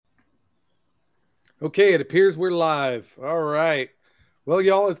Okay, it appears we're live. All right. Well,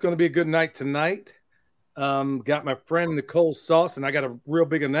 y'all, it's going to be a good night tonight. Got my friend Nicole Sauce, and I got a real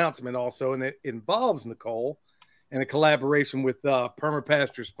big announcement also, and it involves Nicole and a collaboration with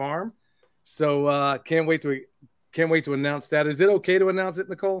Permapastures Farm. So can't wait to announce that. Is it okay to announce it,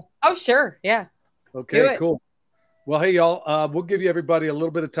 Nicole? Oh, sure. Yeah. Do Okay, it. cool. Well, hey, y'all, we'll give you everybody a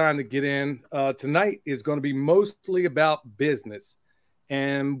little bit of time to get in. Tonight is going to be mostly about business.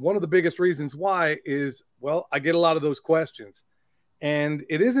 And one of the biggest reasons why is, well, I get a lot of those questions. And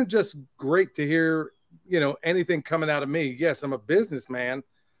it isn't just great to hear, anything coming out of me. Yes, I'm a businessman.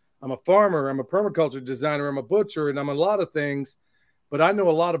 I'm a farmer. I'm a permaculture designer. I'm a butcher, and I'm a lot of things. But I know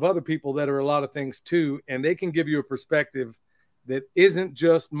a lot of other people that are a lot of things too. And they can give you a perspective that isn't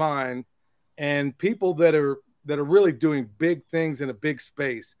just mine. And people that are really doing big things in a big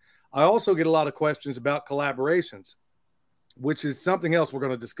space. I also get a lot of questions about collaborations, which is something else we're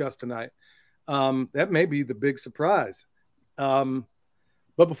going to discuss tonight. That may be the big surprise. Um,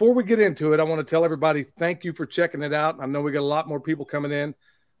 but before we get into it, I want to tell everybody thank you for checking it out. I know we got a lot more people coming in.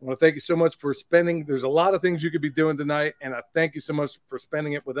 I want to thank you so much for spending. There's a lot of things you could be doing tonight, and I thank you so much for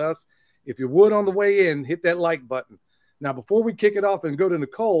spending it with us. If you would, on the way in, hit that like button. Now, before we kick it off and go to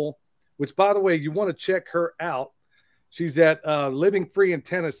Nicole, which, by the way, you want to check her out. She's at Living Free in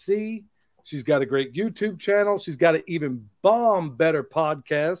Tennessee. She's got a great YouTube channel. She's got an even better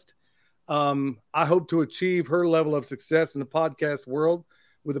podcast. I hope to achieve her level of success in the podcast world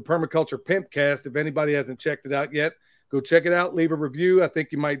with the Permaculture Pimpcast. If anybody hasn't checked it out yet, go check it out. Leave a review. I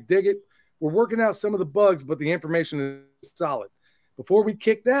think you might dig it. We're working out some of the bugs, but the information is solid. Before we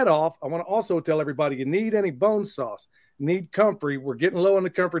kick that off, I want to also tell everybody you need any bone sauce, need comfrey. We're getting low in the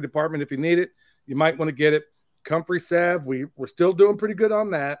comfrey department. If you need it, you might want to get it. Comfrey salve, we're still doing pretty good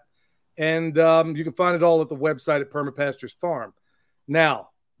on that. And you can find it all at the website at Permapastures Farm. Now,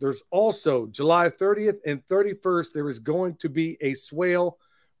 there's also July 30th and 31st, there is going to be a swale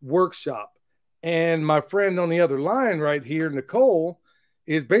workshop. And my friend on the other line right here, Nicole,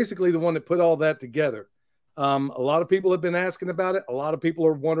 is basically the one that put all that together. A lot of people have been asking about it. A lot of people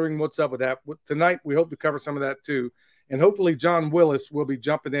are wondering what's up with that. Tonight, we hope to cover some of that too. And hopefully John Willis will be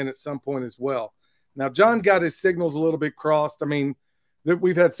jumping in at some point as well. Now, John got his signals a little bit crossed. I mean,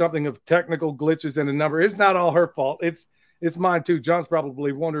 we've had something of technical glitches in the number. It's not all her fault. It's mine too. John's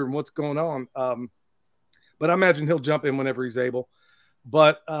probably wondering what's going on. But I imagine he'll jump in whenever he's able.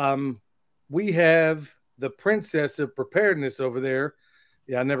 But we have the princess of preparedness over there.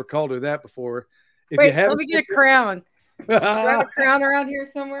 Yeah, I never called her that before. Wait, let me get a crown. Do I have a crown around here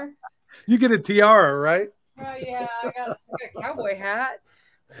somewhere? You get a tiara, right? Oh, yeah. I got a cowboy hat.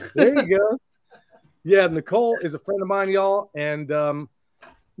 There you go. Yeah, Nicole is a friend of mine, y'all. And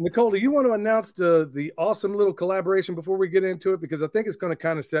Nicole, do you want to announce the awesome little collaboration before we get into it? Because I think it's going to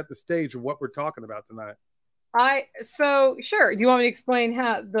kind of set the stage of what we're talking about tonight. So sure. You want me to explain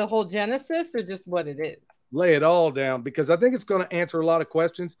how the whole genesis or just what it is? Lay it all down, because I think it's going to answer a lot of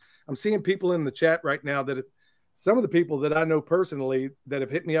questions. I'm seeing people in the chat right now some of the people that I know personally that have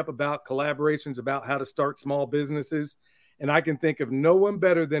hit me up about collaborations, about how to start small businesses. And I can think of no one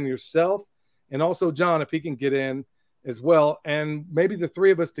better than yourself. And also John, if he can get in as well. And maybe the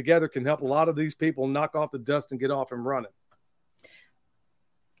three of us together can help a lot of these people knock off the dust and get off and running.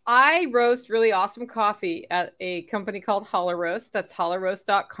 I roast really awesome coffee at a company called Holler Roast. That's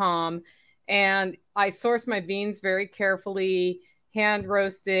hollerroast.com. And I source my beans very carefully, hand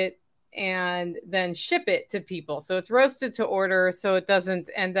roast it, and then ship it to people. So it's roasted to order, so it doesn't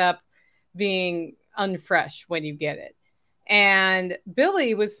end up being unfresh when you get it. And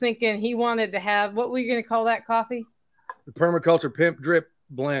Billy was thinking he wanted to have, what were you going to call that coffee? The Permaculture Pimp Drip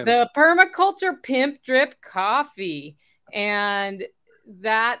Blend. The Permaculture Pimp Drip Coffee. And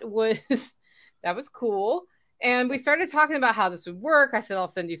that was cool. And we started talking about how this would work. I said, I'll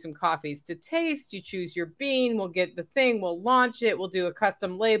send you some coffees to taste. You choose your bean. We'll get the thing. We'll launch it. We'll do a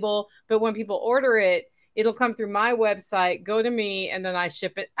custom label. But when people order it, it'll come through my website, go to me, and then I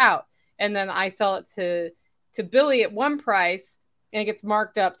ship it out. And then I sell it to Billy at one price, and it gets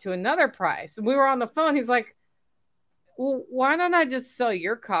marked up to another price. And we were on the phone. He's like, well, why don't I just sell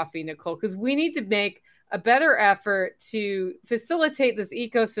your coffee, Nicole? Because we need to make a better effort to facilitate this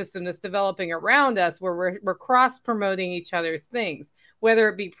ecosystem that's developing around us, where we're cross-promoting each other's things, whether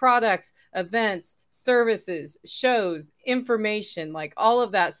it be products, events, services, shows, information, like all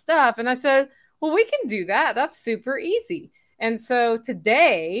of that stuff. And I said, well, we can do that. That's super easy. And so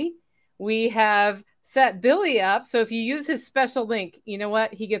today we have set Billy up. So if you use his special link, you know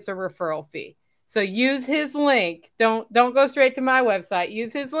what? He gets a referral fee. So use his link. Don't go straight to my website.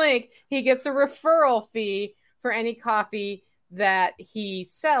 Use his link. He gets a referral fee for any coffee that he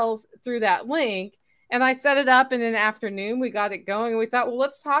sells through that link. And I set it up, and in the afternoon we got it going. And we thought, well,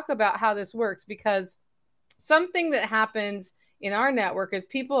 let's talk about how this works, because something that happens in our network is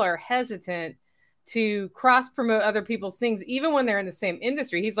people are hesitant to cross promote other people's things, even when they're in the same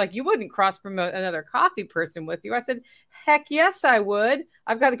industry. He's like, you wouldn't cross promote another coffee person with you. I said, heck yes, I would.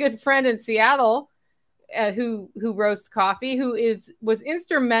 I've got a good friend in Seattle who roasts coffee, who was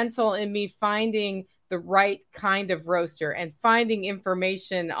instrumental in me finding the right kind of roaster and finding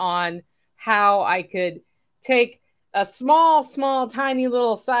information on how I could take a small, tiny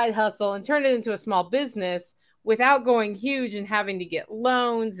little side hustle and turn it into a small business without going huge and having to get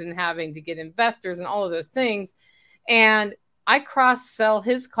loans and having to get investors and all of those things. And I cross-sell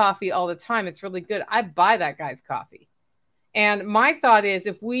his coffee all the time. It's really good. I buy that guy's coffee. And my thought is,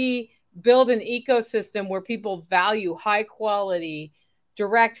 if we build an ecosystem where people value high quality,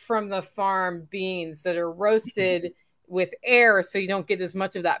 direct from the farm beans that are roasted with air, so you don't get as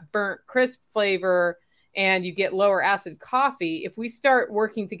much of that burnt crisp flavor and you get lower acid coffee. If we start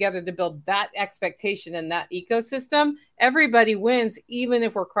working together to build that expectation and that ecosystem, everybody wins, even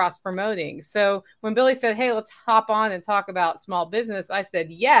if we're cross promoting. So when Billy said, hey, let's hop on and talk about small business, I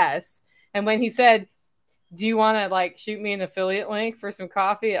said yes. And when he said, do you want to like shoot me an affiliate link for some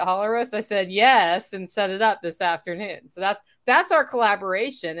coffee at Hollow Roast, I said yes, and set it up this afternoon. So that's our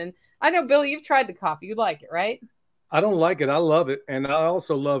collaboration. And I know, Billy, you've tried the coffee. You like it, right? I don't like it. I love it. And I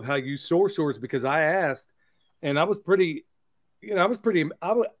also love how you source yours, because I asked, and I was pretty,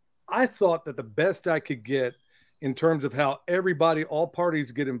 I thought that the best I could get in terms of how all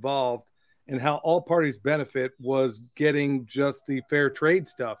parties get involved and how all parties benefit was getting just the fair trade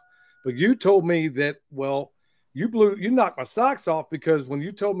stuff. But you told me that, well, you knocked my socks off, because when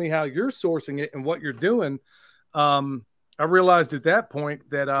you told me how you're sourcing it and what you're doing, I realized at that point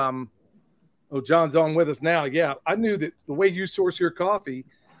that, John's on with us now. Yeah, I knew that the way you source your coffee,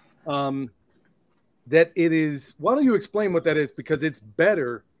 that it is. Why don't you explain what that is? Because it's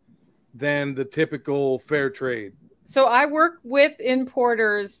better than the typical fair trade. So I work with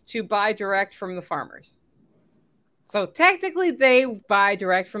importers to buy direct from the farmers. So technically they buy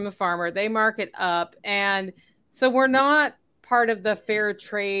direct from the farmer. They mark it up. And so we're not part of the Fair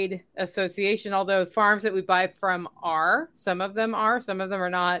Trade Association, although farms that we buy from are. Some of them are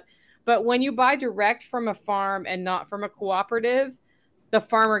not. But when you buy direct from a farm and not from a cooperative, the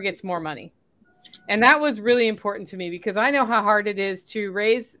farmer gets more money. And that was really important to me, because I know how hard it is to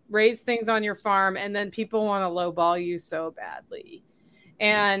raise things on your farm, and then people want to lowball you so badly.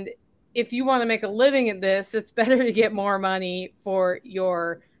 And if you want to make a living at this, it's better to get more money for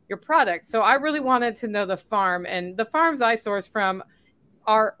your product. So I really wanted to know the farm, and the farms I source from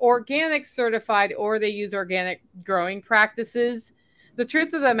are organic certified, or they use organic growing practices. The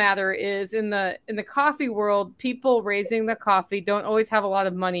truth of the matter is, in the coffee world, people raising the coffee don't always have a lot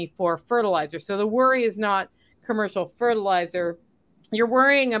of money for fertilizer. So the worry is not commercial fertilizer. You're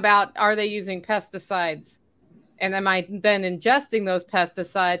worrying about, are they using pesticides? And am I then ingesting those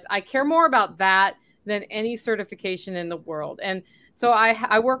pesticides? I care more about that than any certification in the world. And so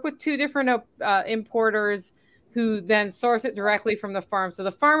I work with two different importers who then source it directly from the farm. So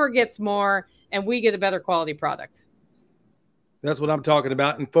the farmer gets more and we get a better quality product. That's what I'm talking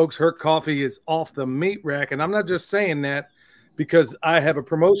about. And folks, her coffee is off the meat rack. And I'm not just saying that because I have a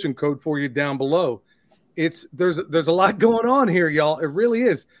promotion code for you down below. There's a lot going on here, y'all. It really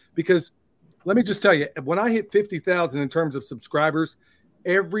is. Because let me just tell you, when I hit 50,000 in terms of subscribers,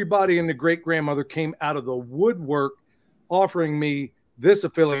 everybody and the great grandmother came out of the woodwork offering me this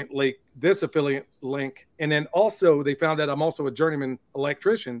affiliate link. And then also they found out I'm also a journeyman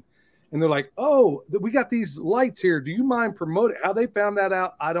electrician. And they're like, oh, we got these lights here. Do you mind promoting? How they found that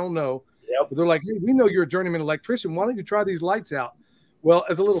out, I don't know. Yep. But they're like, hey, we know you're a journeyman electrician. Why don't you try these lights out? Well,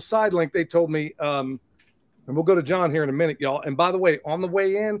 as a little side link, they told me, and we'll go to John here in a minute, y'all. And by the way, on the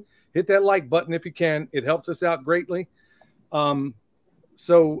way in, hit that like button if you can. It helps us out greatly.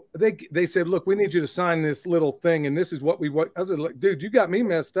 So they said, look, we need you to sign this little thing. And this is what I was like, dude, you got me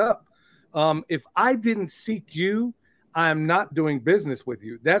messed up. If I didn't seek you, I'm not doing business with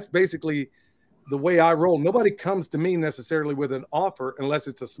you. That's basically the way I roll. Nobody comes to me necessarily with an offer unless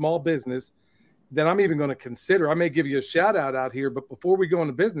it's a small business that I'm even going to consider. I may give you a shout out here, but before we go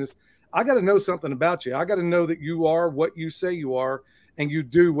into business, I got to know something about you. I got to know that you are what you say you are and you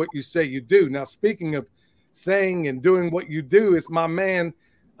do what you say you do. Now, speaking of saying and doing what you do, it's my man,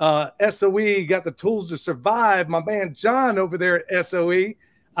 SOE, got the tools to survive. My man, John over there at SOE.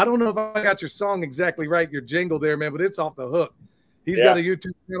 I don't know if I got your song exactly right, your jingle there, man, but it's off the hook. He's got a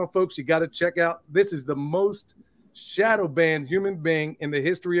YouTube channel, folks. You got to check out. This is the most shadow banned human being in the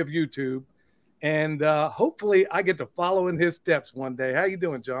history of YouTube. And hopefully I get to follow in his steps one day. How you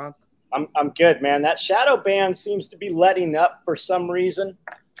doing, John? I'm good, man. That shadow ban seems to be letting up for some reason.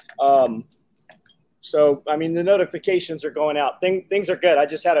 So, I mean, the notifications are going out. Things are good. I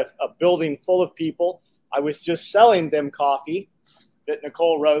just had a building full of people. I was just selling them coffee that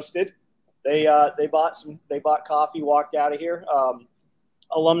Nicole roasted. They bought coffee, walked out of here.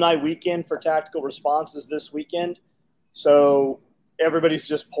 Alumni weekend for Tactical Responses this weekend. So everybody's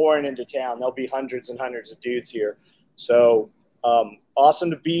just pouring into town. There'll be hundreds and hundreds of dudes here. So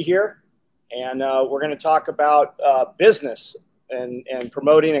awesome to be here. And we're going to talk about business and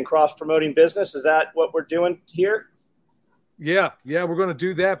promoting and cross-promoting business. Is that what we're doing here? Yeah, we're going to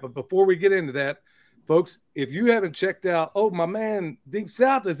do that. But before we get into that, folks, if you haven't checked out, my man, Deep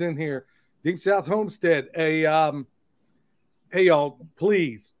South is in here. Deep South Homestead. Hey, y'all,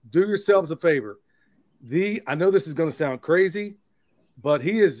 please do yourselves a favor. I know this is going to sound crazy, but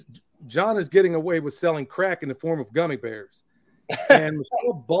John is getting away with selling crack in the form of gummy bears. And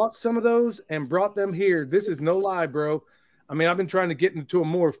Michelle bought some of those and brought them here. This is no lie, bro. I mean, I've been trying to get into a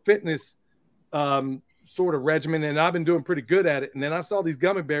more fitness sort of regimen, and I've been doing pretty good at it. And then I saw these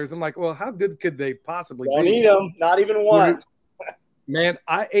gummy bears. I'm like, well, how good could they possibly be? Don't eat them. Not even one. Man,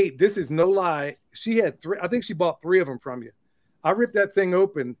 I ate. This is no lie. She had 3. I think she bought 3 of them from you. I ripped that thing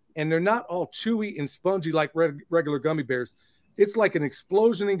open, and they're not all chewy and spongy like regular gummy bears. It's like an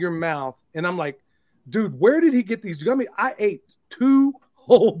explosion in your mouth. And I'm like, dude, where did he get these gummy? I ate 2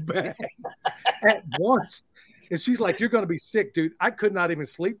 whole bags at once. And she's like, you're going to be sick, dude. I could not even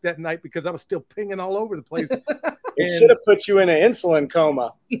sleep that night because I was still pinging all over the place. It should have put you in an insulin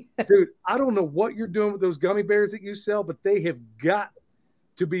coma. Dude, I don't know what you're doing with those gummy bears that you sell, but they have got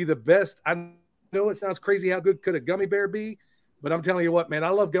to be the best. I know it sounds crazy. How good could a gummy bear be? But I'm telling you what, man, I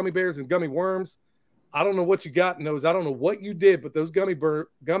love gummy bears and gummy worms. I don't know what you got in those. I don't know what you did, but those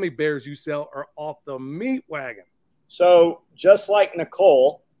gummy bears you sell are off the meat wagon. So just like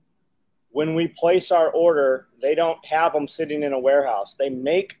Nicole, when we place our order, they don't have them sitting in a warehouse. They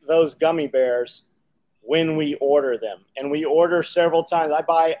make those gummy bears when we order them, and we order several times. I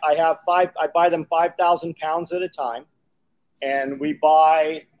buy them 5,000 pounds at a time, and we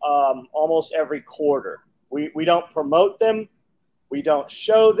buy almost every quarter. We don't promote them. We don't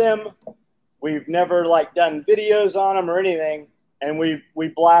show them. We've never done videos on them or anything. And we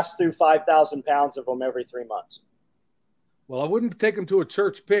blast through 5,000 pounds of them every 3 months. Well, I wouldn't take them to a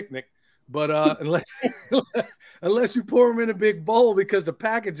church picnic, but unless you pour them in a big bowl, because the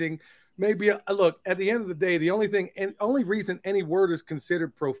packaging may be look, at the end of the day, the only reason any word is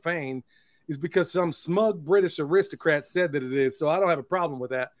considered profane is because some smug British aristocrat said that it is. So I don't have a problem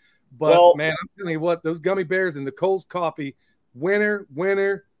with that. But man, I'm telling you what, those gummy bears and Nicole's coffee, winner,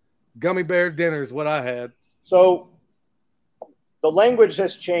 gummy bear dinner is what I had. So the language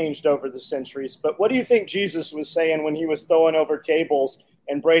has changed over the centuries, but what do you think Jesus was saying when he was throwing over tables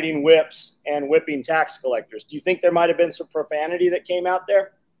and braiding whips and whipping tax collectors? Do you think there might have been some profanity that came out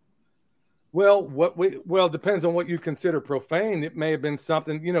there? Well, depends on what you consider profane. It may have been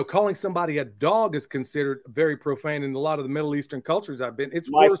something, calling somebody a dog is considered very profane in a lot of the Middle Eastern cultures I've been. It's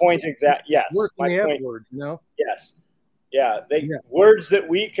my point exact. Yes. Worse than the F word, Yes. Yeah. Words that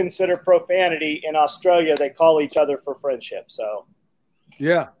we consider profanity in Australia, they call each other for friendship. So.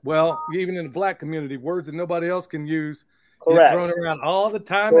 Yeah. Well, even in the black community, words that nobody else can use. Correct. Thrown around all the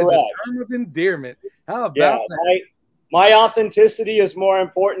time as a term of endearment. How about that? My authenticity is more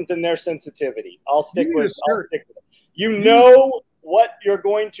important than their sensitivity. I'll stick with it. You know what you're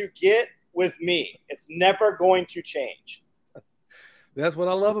going to get with me. It's never going to change. That's what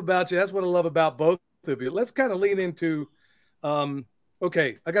I love about you. That's what I love about both of you. Let's kind of lean into,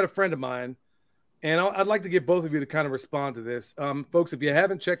 okay, I got a friend of mine, and I'd like to get both of you to kind of respond to this. Folks, if you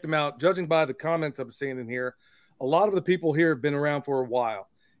haven't checked them out, judging by the comments I'm seeing in here, a lot of the people here have been around for a while.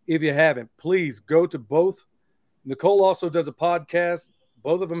 If you haven't, please go to both. Nicole also does a podcast.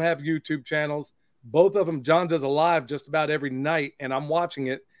 Both of them have YouTube channels. Both of them, John does a live just about every night, and I'm watching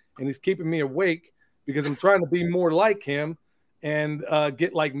it, and he's keeping me awake because I'm trying to be more like him and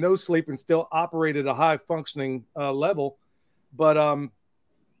get no sleep and still operate at a high functioning level. But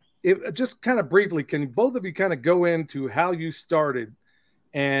just kind of briefly, can both of you kind of go into how you started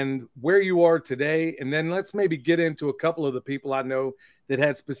and where you are today? And then let's maybe get into a couple of the people I know that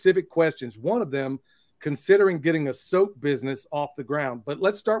had specific questions. One of them, considering getting a soap business off the ground. But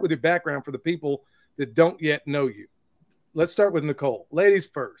let's start with your background for the people that don't yet know you. Let's start with Nicole. Ladies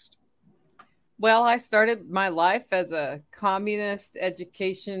first. Well, I started my life as a communist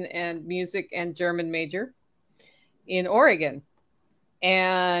education and music and German major in Oregon.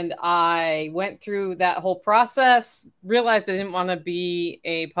 And I went through that whole process, realized I didn't want to be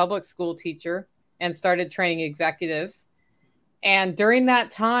a public school teacher, and started training executives. And during that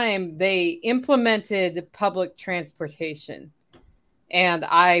time, they implemented public transportation. And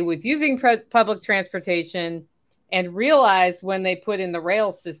I was using public transportation and realized when they put in the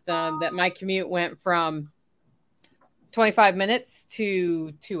rail system that my commute went from 25 minutes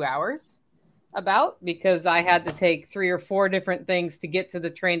to 2 hours because I had to take 3 or 4 different things to get to the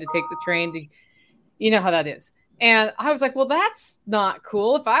train, to take the train to, you know how that is. And I was like, well, that's not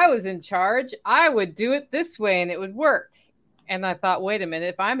cool. If I was in charge, I would do it this way and it would work. And I thought, wait a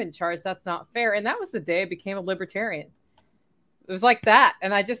minute, if I'm in charge, that's not fair. And that was the day I became a libertarian. It was like that.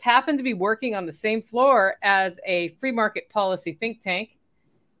 And I just happened to be working on the same floor as a free market policy think tank.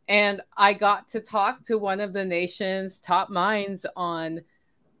 And I got to talk to one of the nation's top minds on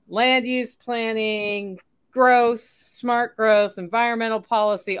land use planning, growth, smart growth, environmental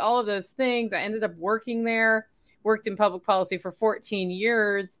policy, all of those things. I ended up working there, worked in public policy for 14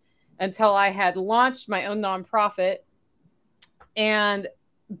 years until I had launched my own nonprofit and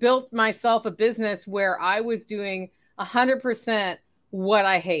built myself a business where I was doing 100% what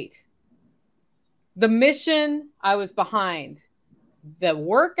I hate. The mission I was behind. The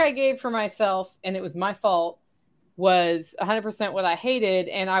work I gave for myself, and it was my fault, was 100% what I hated.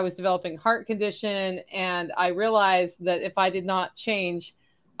 And I was developing heart condition. And I realized that if I did not change,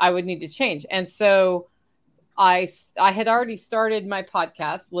 I would need to change. And so I had already started my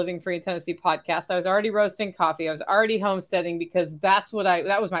podcast, Living Free in Tennessee podcast. I was already roasting coffee. I was already homesteading because that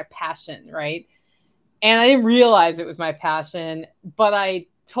was my passion, right? And I didn't realize it was my passion, but I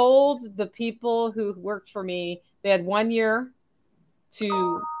told the people who worked for me, they had 1 year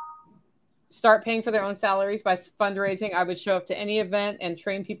to start paying for their own salaries by fundraising. I would show up to any event and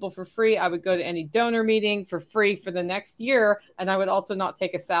train people for free. I would go to any donor meeting for free for the next year. And I would also not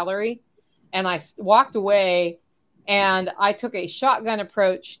take a salary. And I walked away and I took a shotgun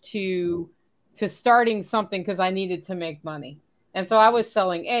approach to starting something because I needed to make money. And so I was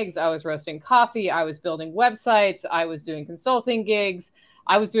selling eggs. I was roasting coffee. I was building websites. I was doing consulting gigs.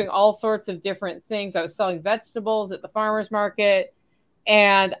 I was doing all sorts of different things. I was selling vegetables at the farmer's market.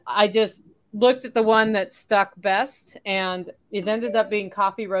 And I just looked at the one that stuck best. And it ended up being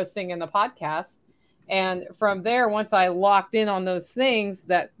coffee roasting and the podcast. And from there, once I locked in on those things,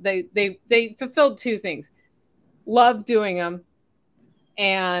 that they fulfilled 2 things: love doing them,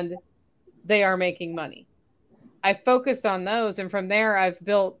 and they are making money. I focused on those. And from there, I've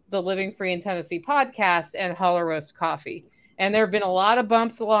built the Living Free in Tennessee podcast and Holler Roast Coffee. And there have been a lot of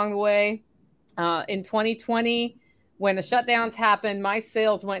bumps along the way. In 2020, when the shutdowns happened, my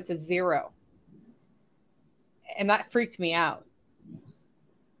sales went to 0. And that freaked me out.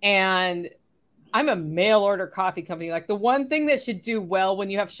 And I'm a mail order coffee company. Like, the one thing that should do well when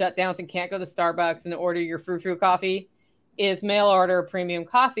you have shutdowns and can't go to Starbucks and order your frou-frou coffee is mail order premium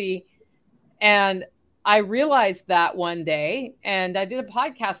coffee. And I realized that one day, and I did a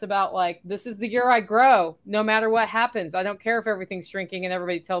podcast about, like, this is the year I grow, no matter what happens. I don't care if everything's shrinking and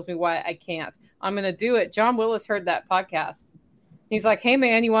everybody tells me why I can't. I'm going to do it. John Willis heard that podcast. He's like, hey,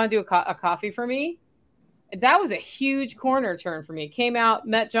 man, you want to do a coffee for me? And that was a huge corner turn for me. Came out,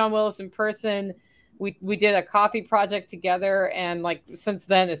 met John Willis in person. We did a coffee project together. And, like, since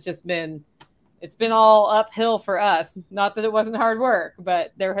then, it's been all uphill for us. Not that it wasn't hard work,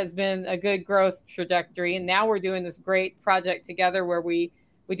 but there has been a good growth trajectory. And now we're doing this great project together where we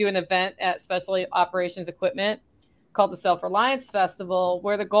do an event at Special Operations Equipment called the Self-Reliance Festival,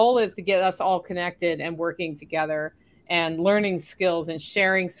 where the goal is to get us all connected and working together and learning skills and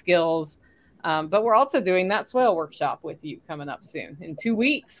sharing skills. But we're also doing that swale workshop with you coming up soon. In 2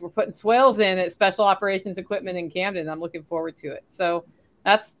 weeks, we're putting swales in at Special Operations Equipment in Camden. I'm looking forward to it. So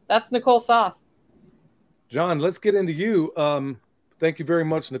that's Nicole Sauce. John, let's get into you. Thank you very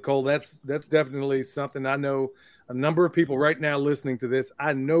much, Nicole. That's definitely something I know a number of people right now listening to this,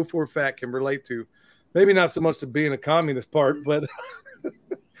 I know for a fact can relate to. Maybe not so much to being a communist part, but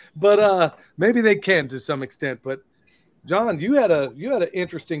maybe they can to some extent. But John, you had an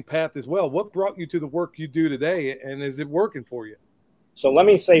interesting path as well. What brought you to the work you do today, and is it working for you? So let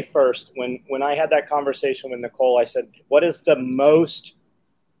me say first, when I had that conversation with Nicole, I said, what is the most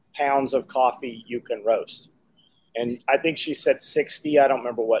pounds of coffee you can roast? And I think she said 60. I don't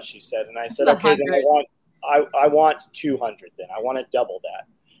remember what she said. And I said, okay, then I want 200 then. I want to double that.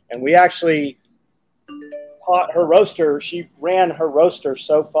 And we actually caught her roaster. She ran her roaster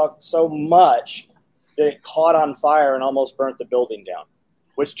so much that it caught on fire and almost burnt the building down,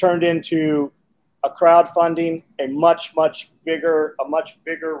 which turned into a crowdfunding, a much bigger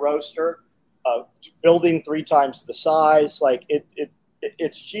roaster, building 3 times the size. Like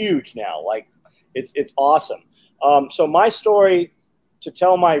it's huge now. Like it's awesome. So my story to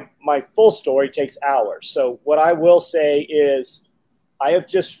tell my full story takes hours. So what I will say is I have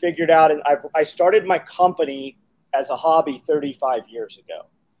just figured out, and I started my company as a hobby 35 years ago.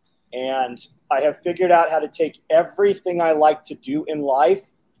 And I have figured out how to take everything I like to do in life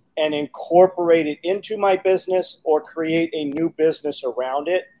and incorporate it into my business or create a new business around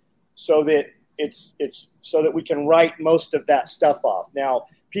it so that it's so that we can write most of that stuff off. Now,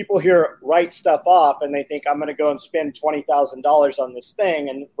 people here write stuff off and they think I'm going to go and spend $20,000 on this thing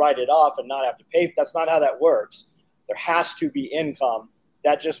and write it off and not have to pay. That's not how that works. There has to be income.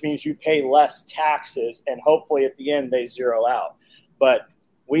 That just means you pay less taxes and hopefully at the end they zero out. But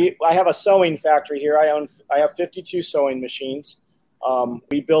I have a sewing factory here. I have 52 sewing machines.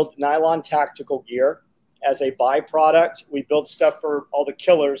 We build nylon tactical gear. As a byproduct, we build stuff for all the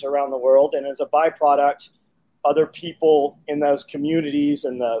killers around the world. And as a byproduct, other people in those communities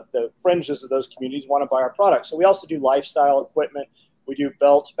and the fringes of those communities want to buy our products. So we also do lifestyle equipment. We do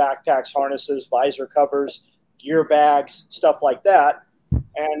belts, backpacks, harnesses, visor covers, gear bags, stuff like that.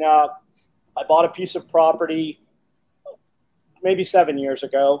 And I bought a piece of property maybe 7 years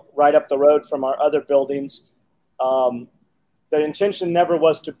ago, right up the road from our other buildings. The intention never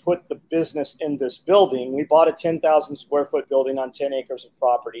was to put the business in this building. We bought a 10,000 square foot building on 10 acres of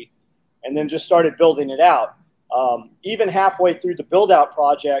property and then just started building it out. Even halfway through the build out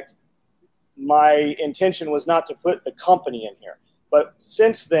project, my intention was not to put the company in here. But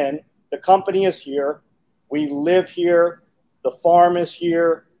since then, the company is here. We live here. The farm is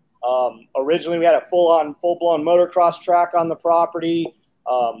here. Originally, we had a full-blown motocross track on the property.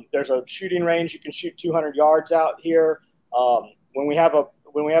 There's a shooting range. You can shoot 200 yards out here. When we have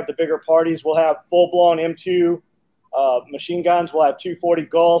the bigger parties, we'll have full-blown M2 machine guns. We'll have 240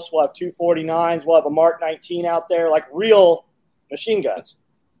 Gulfs. We'll have 249s. We'll have a Mark 19 out there, like real machine guns.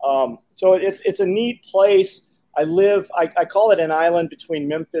 So it's a neat place. I call it an island between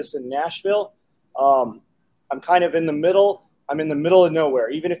Memphis and Nashville. I'm kind of in the middle. I'm in the middle of nowhere.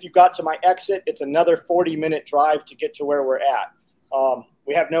 Even if you got to my exit, it's another 40-minute drive to get to where we're at.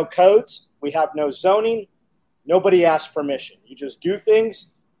 We have no codes. We have no zoning. Nobody asks permission. You just do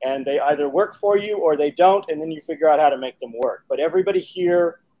things, and they either work for you or they don't, and then you figure out how to make them work. But everybody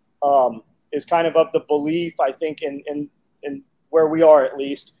here is kind of the belief, I think, in where we are at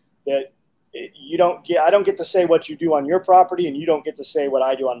least, that I don't get to say what you do on your property, and you don't get to say what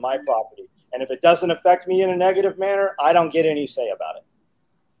I do on my property. And if it doesn't affect me in a negative manner, I don't get any say about it.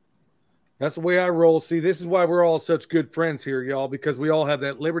 That's the way I roll. See, this is why we're all such good friends here, y'all, because we all have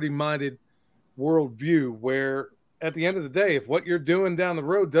that liberty-minded worldview where at the end of the day, if what you're doing down the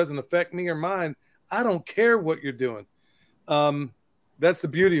road doesn't affect me or mine, I don't care what you're doing. That's the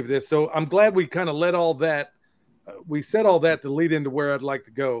beauty of this. So I'm glad we kind of let all that, we said all that to lead into where I'd like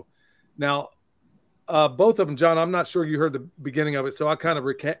to go. Now, both of them, John, I'm not sure you heard the beginning of it, so I'll kind of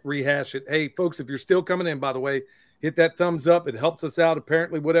rehash it. Hey, folks, if you're still coming in, by the way, hit that thumbs up. It helps us out.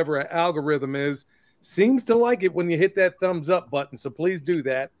 Apparently, whatever our algorithm is seems to like it when you hit that thumbs up button, so please do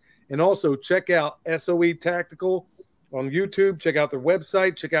that. And also check out SOE Tactical on YouTube. Check out their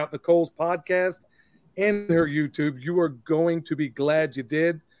website. Check out Nicole's podcast and her YouTube. You are going to be glad you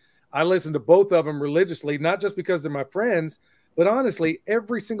did. I listen to both of them religiously, not just because they're my friends, but honestly,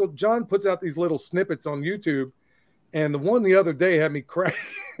 every single John puts out these little snippets on YouTube. And the one the other day had me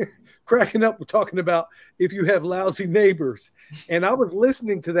cracking up talking about if you have lousy neighbors. And I was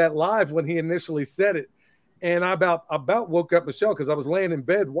listening to that live when he initially said it. And I about woke up Michelle because I was laying in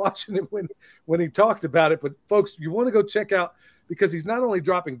bed watching it when he talked about it. But folks, you want to go check out, because he's not only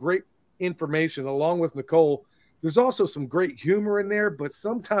dropping great information along with Nicole, there's also some great humor in there, but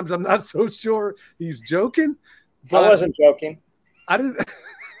sometimes I'm not so sure he's joking. I wasn't joking. I didn't.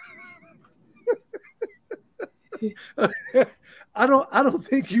 I don't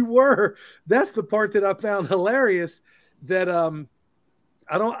think you were. That's the part that I found hilarious. That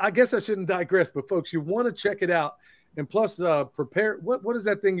I guess I shouldn't digress, but folks, you want to check it out. And plus, prepare. What is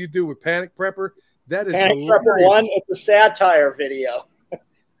that thing you do with Panic Prepper? That is Panic Prepper 1. It's a satire video.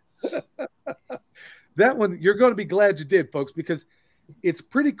 That one, you're going to be glad you did, folks, because it's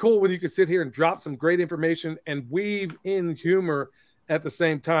pretty cool when you can sit here and drop some great information and weave in humor at the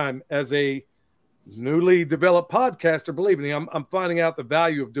same time. As a newly developed podcaster, believe me, I'm finding out the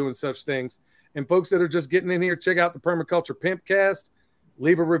value of doing such things. And folks that are just getting in here, check out the Permaculture Pimpcast.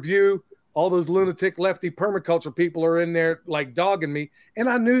 Leave a review. All those lunatic lefty permaculture people are in there like dogging me. And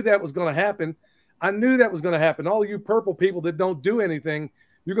I knew that was going to happen. All you purple people that don't do anything,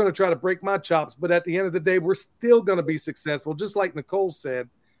 you're going to try to break my chops. But at the end of the day, we're still going to be successful. Just like Nicole said,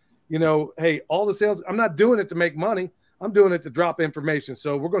 hey, all the sales, I'm not doing it to make money. I'm doing it to drop information.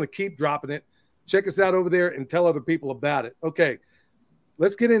 So we're going to keep dropping it. Check us out over there and tell other people about it. Okay.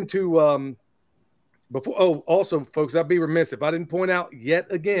 let's get into before. Oh, also, folks, I'd be remiss if I didn't point out yet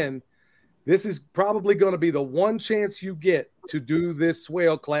again. This is probably going to be the one chance you get to do this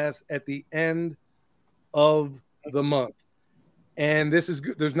swale class at the end of the month. And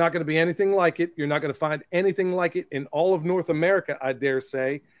there's not going to be anything like it. You're not going to find anything like it in all of North America, I dare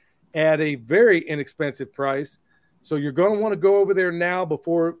say, at a very inexpensive price. So you're going to want to go over there now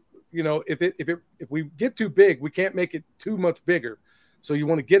before, if we get too big, we can't make it too much bigger. So you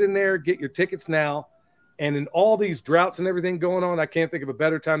want to get in there, get your tickets now. And in all these droughts and everything going on, I can't think of a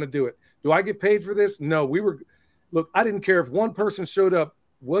better time to do it. Do I get paid for this? No, I didn't care if one person showed up.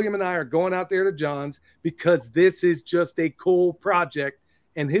 William and I are going out there to John's because this is just a cool project.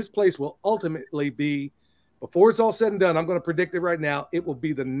 And his place will ultimately be, before it's all said and done, I'm going to predict it right now, it will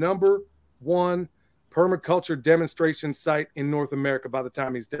be the number one permaculture demonstration site in North America by the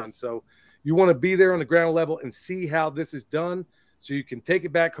time he's done. So you want to be there on the ground level and see how this is done so you can take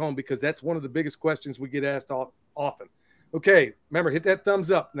it back home, because that's one of the biggest questions we get asked often. Okay, remember, hit that thumbs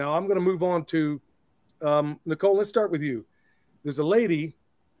up. Now I'm going to move on to Nicole. Let's start with you. There's a lady.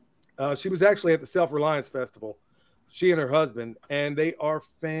 She was actually at the Self-Reliance Festival, she and her husband, and they are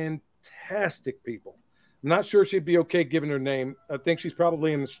fantastic people. I'm not sure she'd be okay giving her name. I think she's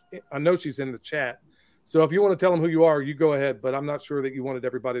probably I know she's in the chat. So if you want to tell them who you are, you go ahead, but I'm not sure that you wanted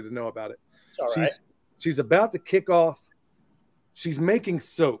everybody to know about it. It's all right. She's about to kick off. She's making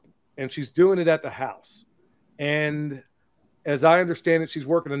soap, and she's doing it at the house. And as I understand it, she's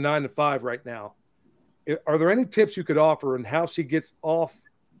working a 9 to 5 right now. Are there any tips you could offer on how she gets off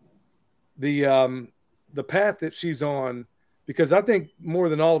the path that she's on? Because I think more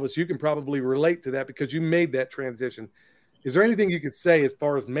than all of us, you can probably relate to that because you made that transition. Is there anything you could say as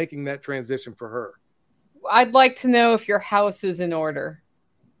far as making that transition for her? I'd like to know if your house is in order.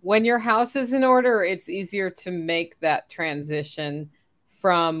 When your house is in order, it's easier to make that transition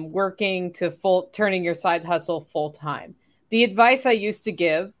from working to turning your side hustle full time. The advice I used to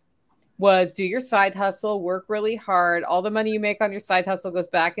give was do your side hustle, work really hard. All the money you make on your side hustle goes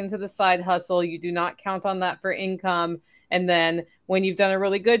back into the side hustle. You do not count on that for income. And then when you've done a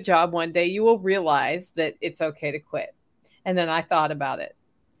really good job, one day you will realize that it's okay to quit. And then I thought about it.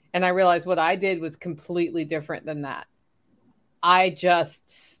 And I realized what I did was completely different than that. I just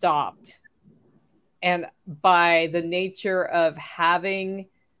stopped. And by the nature of having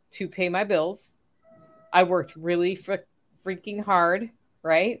to pay my bills, I worked really freaking hard,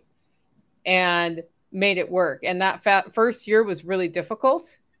 right? And made it work. And that first year was really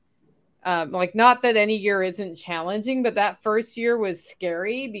difficult. Not that any year isn't challenging, but that first year was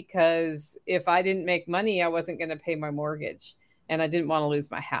scary because if I didn't make money, I wasn't going to pay my mortgage and I didn't want to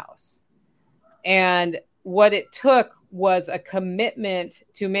lose my house. And what it took was a commitment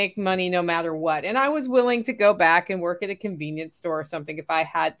to make money no matter what. And I was willing to go back and work at a convenience store or something if I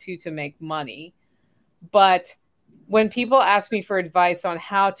had to make money. But when people ask me for advice on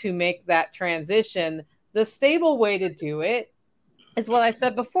how to make that transition, the stable way to do it is what I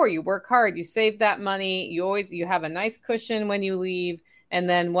said before. You work hard, you save that money, you have a nice cushion when you leave, and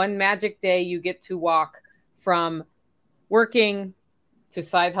then one magic day you get to walk from working to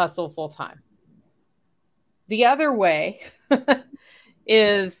side hustle full time. The other way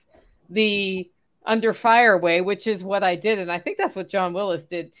is the under fire way, which is what I did. And I think that's what John Willis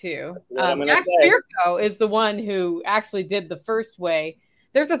did too. Jack Spirko is the one who actually did the first way.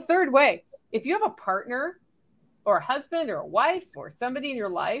 There's a third way. If you have a partner or a husband or a wife or somebody in your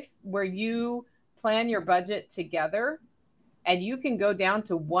life where you plan your budget together and you can go down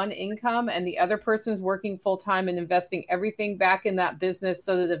to one income and the other person's working full time and investing everything back in that business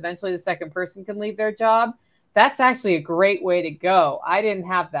so that eventually the second person can leave their job, that's actually a great way to go. I didn't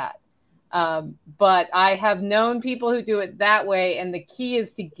have that. But I have known people who do it that way. And the key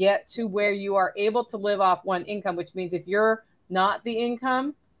is to get to where you are able to live off one income, which means if you're not the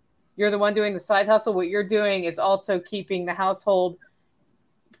income, you're the one doing the side hustle. What you're doing is also keeping the household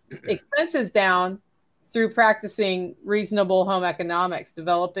expenses down through practicing reasonable home economics,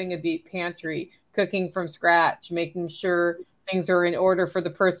 developing a deep pantry, cooking from scratch, making sure things are in order for the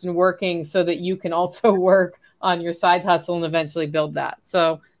person working so that you can also work on your side hustle and eventually build that.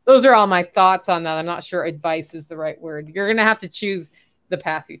 So those are all my thoughts on that. I'm not sure advice is the right word. You're going to have to choose the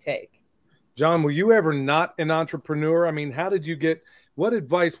path you take. John, were you ever not an entrepreneur? I mean, what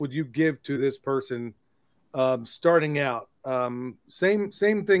advice would you give to this person starting out? Same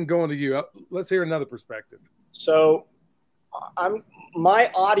thing going to you. Let's hear another perspective. So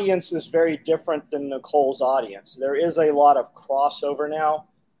my audience is very different than Nicole's audience. There is a lot of crossover now.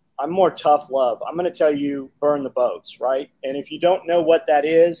 I'm more tough love. I'm going to tell you, burn the boats, right? And if you don't know what that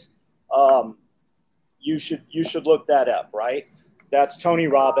is, you should look that up, right? That's Tony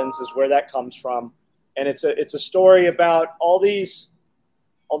Robbins is where that comes from. And it's a story about all these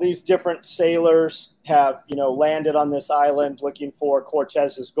different sailors have, landed on this island looking for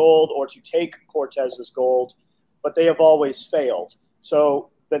Cortez's gold or to take Cortez's gold, but they have always failed. So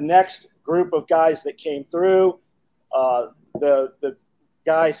the next group of guys that came through, the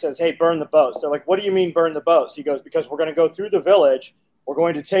guy says, hey, burn the boats. They're like, what do you mean burn the boats? He goes, because we're going to go through the village. We're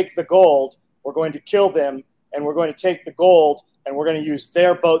going to take the gold. We're going to kill them, and we're going to take the gold, and we're going to use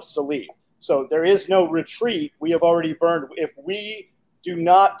their boats to leave. So there is no retreat. We have already burned. If we do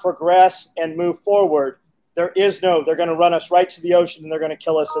not progress and move forward, they're going to run us right to the ocean, and they're going to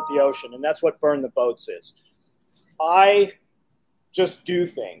kill us at the ocean. And that's what burn the boats is. I just do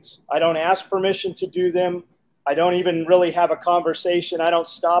things. I don't ask permission to do them. I don't even really have a conversation. I don't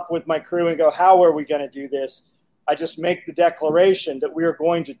stop with my crew and go, how are we going to do this? I just make the declaration that we are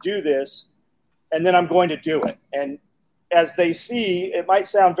going to do this, and then I'm going to do it. And as they see, it might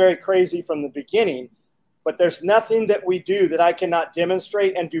sound very crazy from the beginning, but there's nothing that we do that I cannot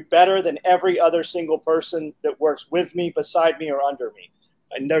demonstrate and do better than every other single person that works with me, beside me, or under me.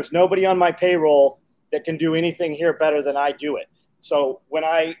 And there's nobody on my payroll that can do anything here better than I do it. So when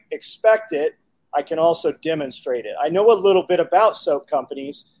I expect it, I can also demonstrate it. I know a little bit about soap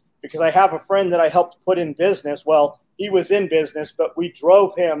companies because I have a friend that I helped put in business. Well, he was in business, but we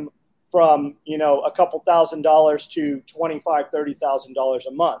drove him from, a couple $1,000s to $25,000, $30,000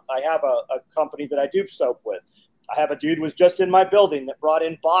 a month. I have a company that I do soap with. I have a dude who was just in my building that brought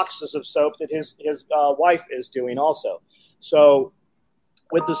in boxes of soap that his wife is doing also. So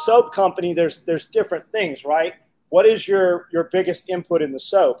with the soap company, there's different things, right? What is your biggest input in the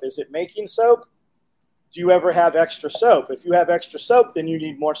soap? Is it making soap? Do you ever have extra soap? If you have extra soap, then you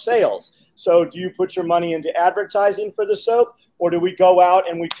need more sales. So do you put your money into advertising for the soap? Or do we go out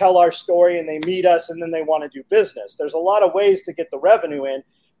and we tell our story and they meet us and then they want to do business? There's a lot of ways to get the revenue in.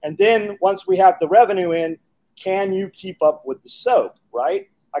 And then once we have the revenue in, can you keep up with the soap, right?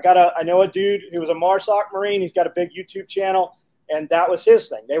 I know a dude who was a MARSOC Marine. He's got a big YouTube channel, and that was his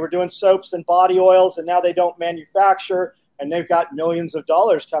thing. They were doing soaps and body oils, and now they don't manufacture, and they've got millions of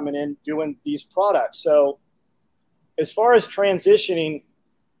dollars coming in doing these products. So as far as transitioning,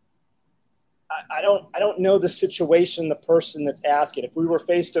 I don't know the situation, the person that's asking. If we were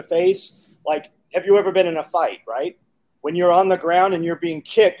face to face, like, have you ever been in a fight, right? When you're on the ground and you're being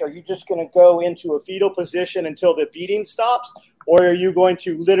kicked, are you just going to go into a fetal position until the beating stops? Or are you going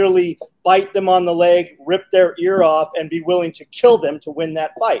to literally bite them on the leg, rip their ear off, and be willing to kill them to win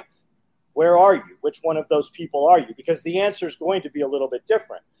that fight? Where are you? Which one of those people are you? Because the answer is going to be a little bit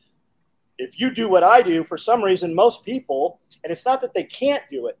different. If you do what I do, for some reason, most people, and it's not that they can't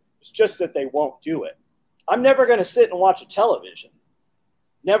do it, it's just that they won't do it. I'm never going to sit and watch a television.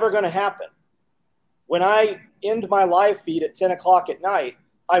 Never going to happen. When I end my live feed at 10 o'clock at night,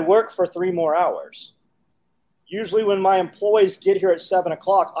 I work for 3 more hours. Usually when my employees get here at 7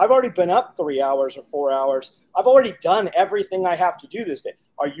 o'clock, I've already been up 3 hours or 4 hours. I've already done everything I have to do this day.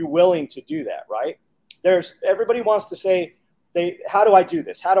 Are you willing to do that, right? Everybody wants to say, how do I do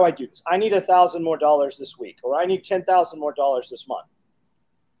this? How do I do this? I need $1,000 more this week, or I need $10,000 more this month.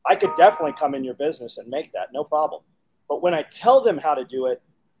 I could definitely come in your business and make that, no problem. But when I tell them how to do it,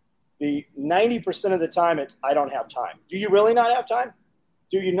 the 90% of the time it's, I don't have time. Do you really not have time?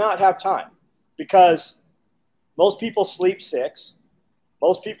 Do you not have time? Because most people sleep 6.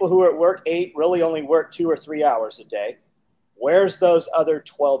 Most people who are at work 8 really only work 2 or 3 hours a day. Where's those other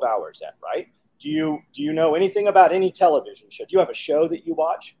 12 hours at, right? Do you know anything about any television show? Do you have a show that you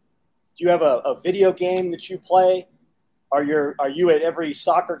watch? Do you have a video game that you play? Are you at every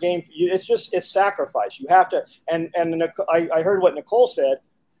soccer game? It's sacrifice. You have to. And I heard what Nicole said.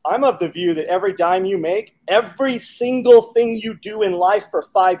 I'm of the view that every dime you make, every single thing you do in life for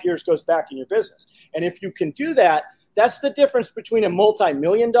 5 years goes back in your business. And if you can do that, that's the difference between a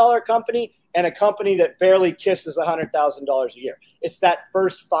multi-million-dollar company and a company that barely kisses $100,000 a year. It's that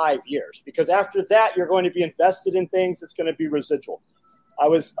first 5 years, because after that, you're going to be invested in things that's going to be residual. I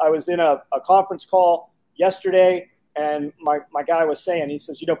was in a conference call yesterday, and my guy was saying, he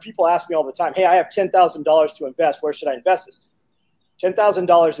says, people ask me all the time, hey, I have $10,000 to invest. Where should I invest this?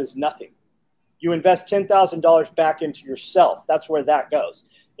 $10,000 is nothing. You invest $10,000 back into yourself. That's where that goes.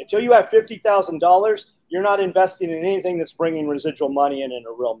 Until you have $50,000, you're not investing in anything that's bringing residual money in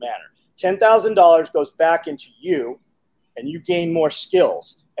a real manner. $10,000 goes back into you, and you gain more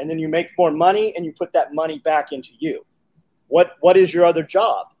skills. And then you make more money, and you put that money back into you. What is your other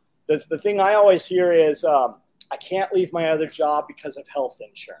job? The thing I always hear is, I can't leave my other job because of health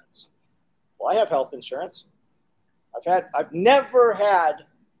insurance. Well, I have health insurance. I've never had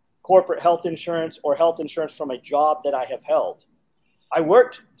corporate health insurance or health insurance from a job that I have held. I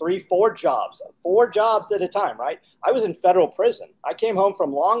worked 4 jobs at a time, right? I was in federal prison. I came home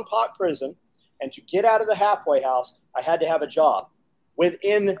from Longpont prison, and to get out of the halfway house, I had to have a job.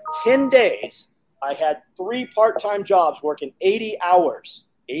 Within 10 days, I had 3 part-time jobs working 80 hours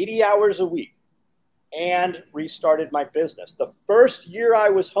a week, and restarted my business. The first year I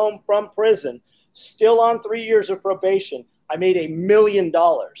was home from prison, still on 3 years of probation, I made $1 million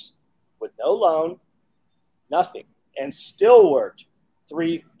with no loan, nothing, and still worked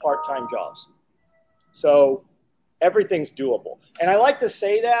 3 part-time jobs. So everything's doable. And I like to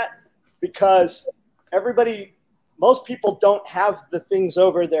say that because most people don't have the things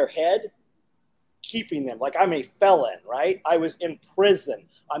over their head keeping them. Like, I'm a felon, right? I was in prison.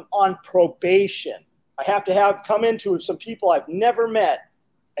 I'm on probation. I have to come into some people I've never met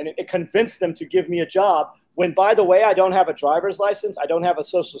and it convinced them to give me a job when, by the way, I don't have a driver's license. I don't have a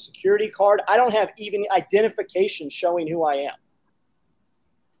social security card. I don't have even identification showing who I am.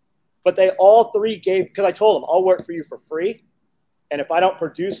 But they all 3 gave, because I told them, I'll work for you for free. And if I don't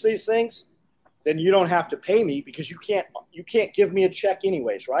produce these things, then you don't have to pay me because you can't give me a check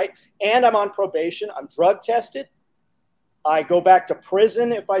anyways, right? And I'm on probation. I'm drug tested. I go back to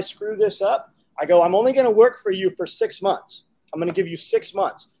prison if I screw this up. I'm only going to work for you for 6 months. I'm going to give you 6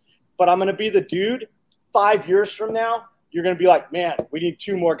 months. But I'm going to be the dude 5 years from now. You're going to be like, man, we need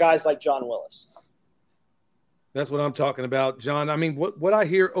 2 more guys like John Willis. That's what I'm talking about, John. I mean, what I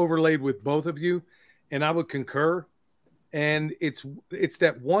hear overlaid with both of you, and I would concur, and it's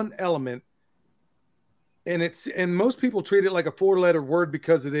that one element. And most people treat it like a 4-letter word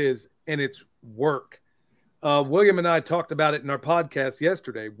because it is, and it's work. William and I talked about it in our podcast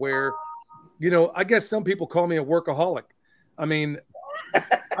yesterday where, I guess some people call me a workaholic. I mean,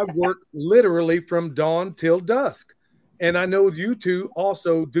 I work literally from dawn till dusk. And I know you two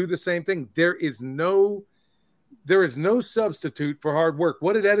also do the same thing. There is no substitute for hard work.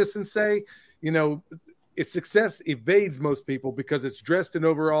 What did Edison say? Success evades most people because it's dressed in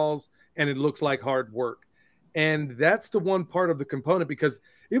overalls and it looks like hard work. And that's the one part of the component, because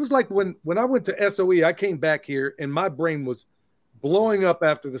it was like when I went to SOE, I came back here and my brain was blowing up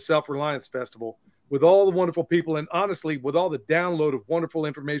after the Self-Reliance Festival with all the wonderful people. And honestly, with all the download of wonderful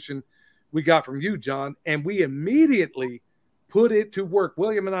information we got from you, John, and we immediately put it to work.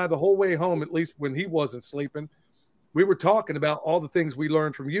 William and I, the whole way home, at least when he wasn't sleeping, we were talking about all the things we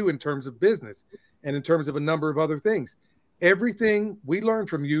learned from you in terms of business and in terms of a number of other things. Everything we learned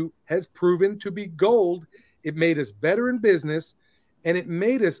from you has proven to be gold. It made us better in business, and it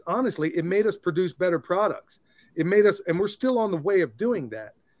made us produce better products. It made us, and we're still on the way of doing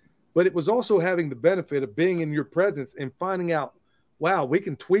that. But it was also having the benefit of being in your presence and finding out, wow, we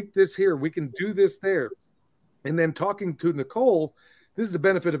can tweak this here, we can do this there. And then talking to Nicole, this is the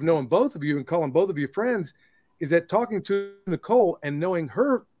benefit of knowing both of you and calling both of you friends, is that talking to Nicole and knowing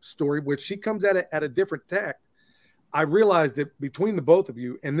her story, which she comes at it at a different tact, I realized that between the both of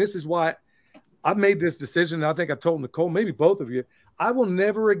you, and this is why I made this decision, and I think I told Nicole, maybe both of you, I will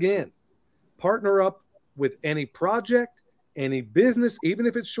never again partner up with any project, any business, even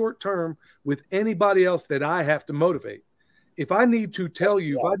if it's short term, with anybody else that I have to motivate. If I need to tell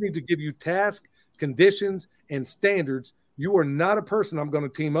you, if I need to give you tasks, conditions, and standards, you are not a person I'm going to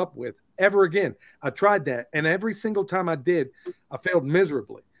team up with ever again. I tried that, and every single time I did, I failed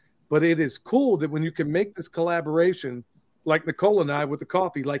miserably. But it is cool that when you can make this collaboration, like Nicole and I with the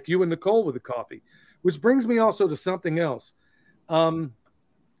coffee, like you and Nicole with the coffee, which brings me also to something else.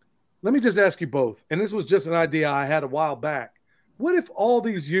 Let me just ask you both, and this was just an idea I had a while back. What if all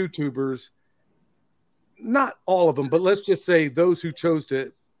these YouTubers, not all of them, but let's just say those who chose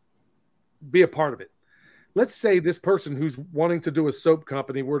to be a part of it, let's say this person who's wanting to do a soap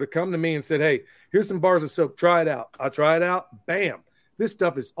company were to come to me and said, hey, here's some bars of soap, try it out. I try it out, bam, this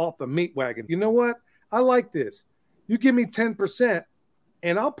stuff is off the meat wagon. You know what? I like this. You give me 10%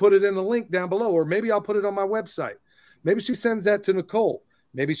 and I'll put it in the link down below, or maybe I'll put it on my website. Maybe she sends that to Nicole.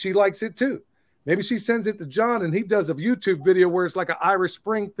 Maybe she likes it too. Maybe she sends it to John and he does a YouTube video where it's like an Irish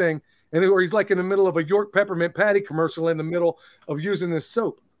Spring thing, and where he's like in the middle of a York Peppermint Patty commercial in the middle of using this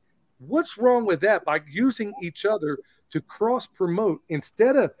soap. What's wrong with that? By using each other to cross promote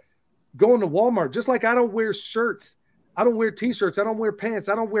instead of going to Walmart. Just like I don't wear shirts, I don't wear t-shirts, I don't wear pants,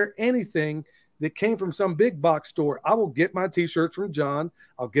 I don't wear anything that came from some big box store. I will get my t-shirts from John.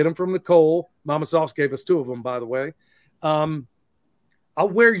 I'll get them from Nicole. Mama Sauce gave us 2 of them, by the way. I'll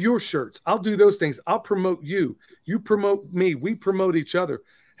wear your shirts. I'll do those things. I'll promote you. You promote me. We promote each other.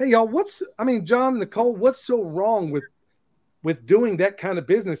 Hey, y'all, John, Nicole, what's so wrong with doing that kind of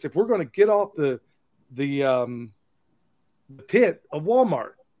business if we're going to get off the tit of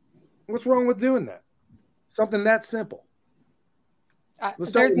Walmart? What's wrong with doing that? Something that simple.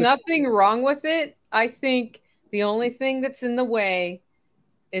 There's nothing wrong with it. I think the only thing that's in the way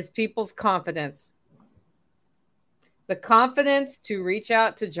is people's confidence. The confidence to reach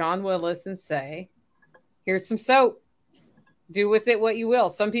out to John Willis and say, here's some soap. Do with it what you will.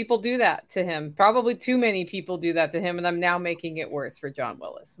 Some people do that to him. Probably too many people do that to him, and I'm now making it worse for John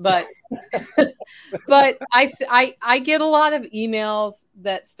Willis. But but I get a lot of emails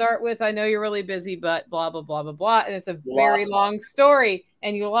that start with, I know you're really busy, but blah, blah, blah, blah, blah. And it's a very long story,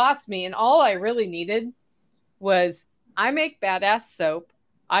 and you lost me. And all I really needed was, I make badass soap.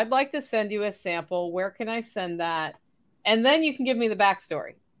 I'd like to send you a sample. Where can I send that? And then you can give me the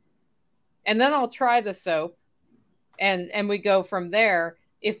backstory. And then I'll try the soap. And we go from there.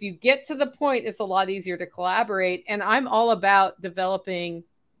 If you get to the point, it's a lot easier to collaborate. And I'm all about developing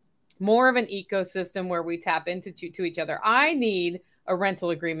more of an ecosystem where we tap into to each other. I need a rental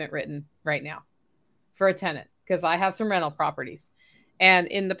agreement written right now for a tenant because I have some rental properties. And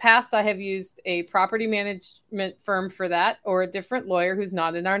in the past, I have used a property management firm for that, or a different lawyer who's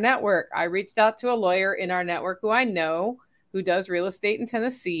not in our network. I reached out to a lawyer in our network who I know, who does real estate in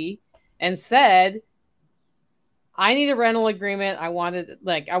Tennessee, and said, I need a rental agreement. I want a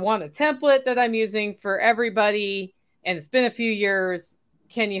template that I'm using for everybody. And it's been a few years.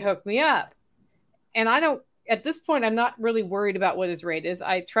 Can you hook me up? And at this point, I'm not really worried about what his rate is.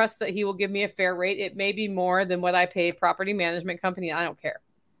 I trust that he will give me a fair rate. It may be more than what I pay a property management company. I don't care,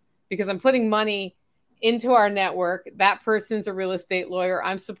 because I'm putting money into our network. That person's a real estate lawyer.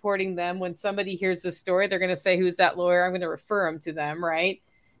 I'm supporting them. When somebody hears this story, they're going to say, who's that lawyer? I'm going to refer them to them. Right.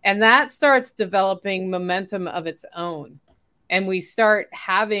 And that starts developing momentum of its own. And we start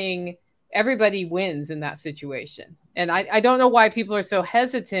having, everybody wins in that situation. And I don't know why people are so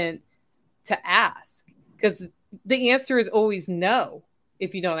hesitant to ask, because the answer is always no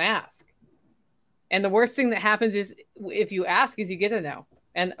if you don't ask. And the worst thing that happens is if you ask is you get a no.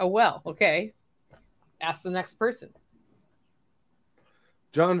 And okay, ask the next person.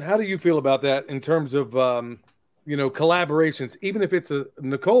 John, how do you feel about that in terms of collaborations, even if it's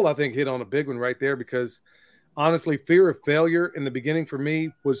Nicole, I think hit on a big one right there, because honestly, fear of failure in the beginning for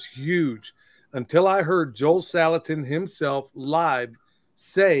me was huge until I heard Joel Salatin himself live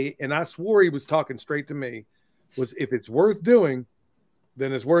say, and I swore he was talking straight to me, was if it's worth doing,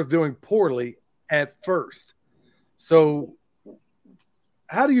 then it's worth doing poorly at first. So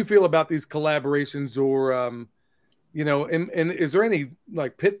how do you feel about these collaborations, or, and is there any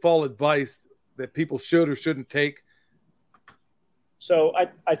like pitfall advice that people should or shouldn't take? So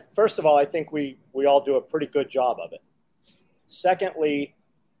I first of all, I think we all do a pretty good job of it. Secondly,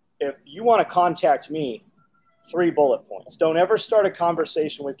 if you want to contact me, 3 bullet points. Don't ever start a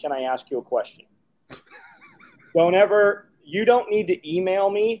conversation with, can I ask you a question? You don't need to email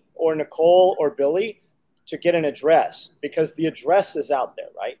me or Nicole or Billy to get an address, because the address is out there,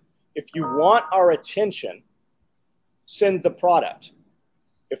 right? If you want our attention, send the product.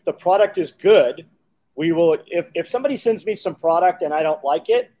 If the product is good, we will. If somebody sends me some product and I don't like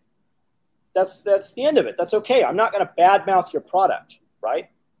it, that's the end of it. That's okay. I'm not going to badmouth your product, right?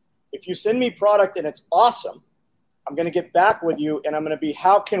 If you send me product and it's awesome, I'm going to get back with you and I'm going to be,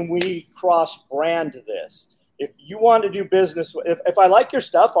 how can we cross brand this? If you want to do business, if I like your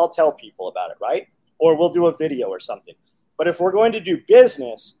stuff, I'll tell people about it, right? Or we'll do a video or something. But if we're going to do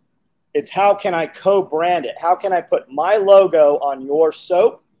business, it's how can I co-brand it? How can I put my logo on your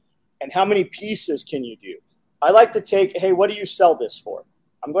soap? And how many pieces can you do? I like to take, hey, what do you sell this for?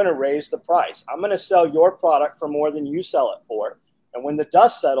 I'm going to raise the price. I'm going to sell your product for more than you sell it for. And when the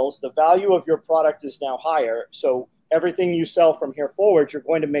dust settles, the value of your product is now higher. So everything you sell from here forward, you're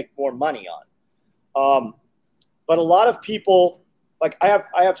going to make more money on. But a lot of people, like I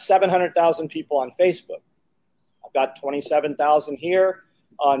have 700,000 people on Facebook. I've got 27,000 here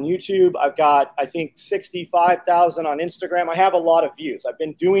on YouTube. I've got, I think, 65,000 on Instagram. I have a lot of views. I've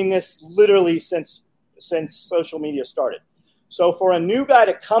been doing this literally since social media started. So for a new guy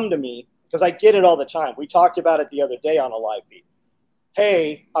to come to me, because I get it all the time. We talked about it the other day on a live feed.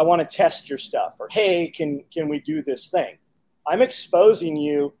 Hey, I want to test your stuff. Or, hey, can we do this thing? I'm exposing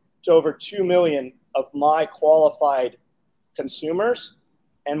you to over 2 million of my qualified consumers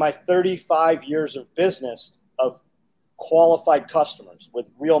and my 35 years of business of qualified customers with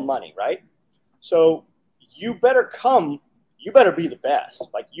real money, right? So you better be the best.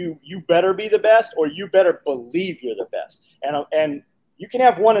 Like you better be the best, or you better believe you're the best. And you can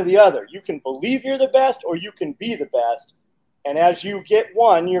have one or the other. You can believe you're the best, or you can be the best. And as you get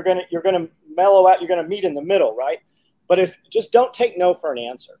one, you're gonna mellow out. You're gonna meet in the middle, right? But just don't take no for an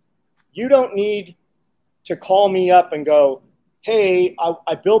answer. You don't need to call me up and go, hey,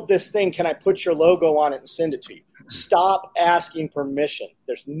 I built this thing. Can I put your logo on it and send it to you? Stop asking permission.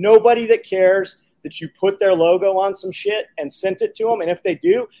 There's nobody that cares that you put their logo on some shit and sent it to them. And if they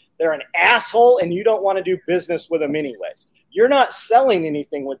do, they're an asshole and you don't want to do business with them anyways. You're not selling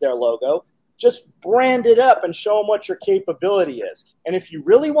anything with their logo. Just brand it up and show them what your capability is. And if you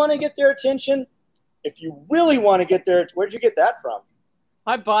really want to get their attention, where'd you get that from?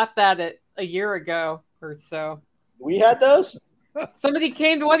 I bought that a year ago or so. We had those? Somebody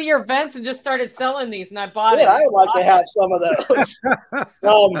came to one of your events and just started selling these, and I bought it. I'd like to have some of those.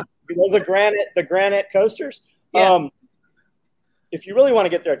 Those are the granite coasters. Yeah. If you really want to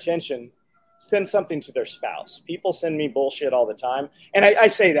get their attention, send something to their spouse. People send me bullshit all the time, and I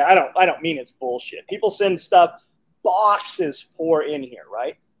say that I don't mean it's bullshit. People send stuff, boxes pour in here,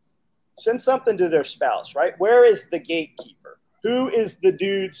 right? Send something to their spouse, right? Where is the gatekeeper? Who is the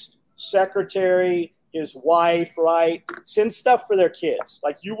dude's secretary? His wife, right? Send stuff for their kids.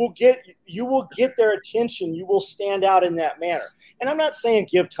 Like you will get their attention. You will stand out in that manner. And I'm not saying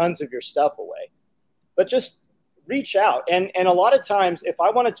give tons of your stuff away, but just reach out. And a lot of times, if I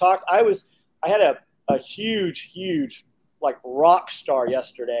want to talk, I had a huge like rock star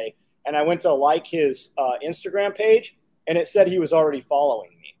yesterday, and I went to like his Instagram page, and it said he was already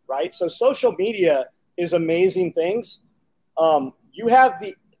following me, right? So social media is amazing things.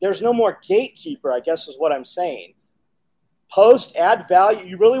 There's no more gatekeeper, I guess is what I'm saying. Post, add value.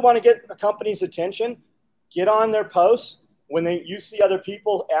 You really want to get a company's attention, get on their posts. When you see other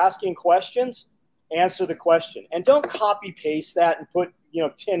people asking questions, answer the question. And don't copy paste that and put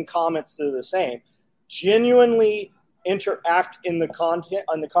 10 comments that are the same. Genuinely interact in the content,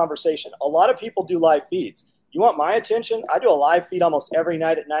 on the conversation. A lot of people do live feeds. You want my attention? I do a live feed almost every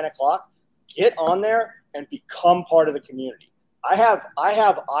night at 9:00. Get on there and become part of the community. I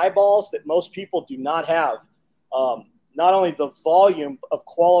have eyeballs that most people do not have. Not only the volume of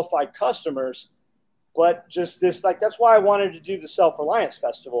qualified customers, but just this, like, that's why I wanted to do the Self-Reliance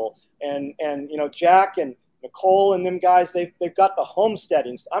Festival. And Jack and Nicole and them guys, they've got the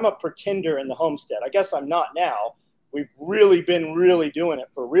homesteading. I'm a pretender in the homestead. I guess I'm not now. We've really been doing it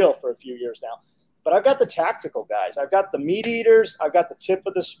for real for a few years now. But I've got the tactical guys. I've got the meat eaters. I've got the tip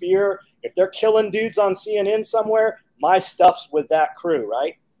of the spear. If they're killing dudes on CNN somewhere, my stuff's with that crew,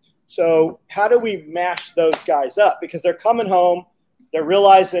 right? So how do we mash those guys up? Because they're coming home. They're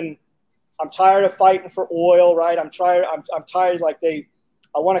realizing, I'm tired of fighting for oil, right? I'm tired.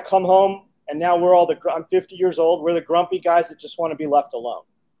 I want to come home, and now I'm 50 years old. We're the grumpy guys that just want to be left alone.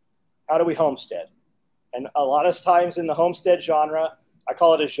 How do we homestead? And a lot of times in the homestead genre, I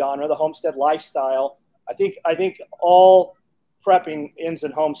call it a genre, the homestead lifestyle. I think all prepping ends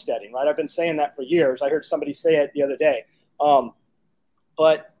in homesteading, right? I've been saying that for years. I heard somebody say it the other day.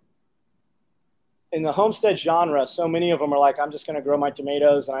 But in the homestead genre, so many of them are like, I'm just going to grow my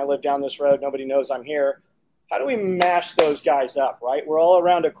tomatoes and I live down this road. Nobody knows I'm here. How do we mash those guys up, right? We're all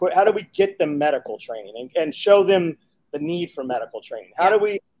around how do we get them medical training and show them the need for medical training? How do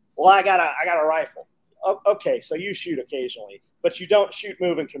we, I got a rifle. Okay, so you shoot occasionally, but you don't shoot,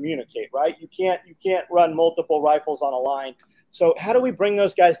 move, and communicate, right? You can't run multiple rifles on a line. So how do we bring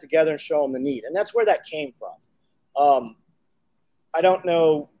those guys together and show them the need? And that's where that came from. I don't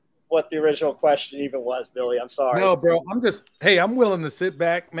know what the original question even was, Billy. I'm sorry. No, bro. I'm willing to sit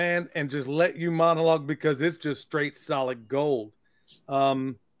back, man, and just let you monologue because it's just straight solid gold.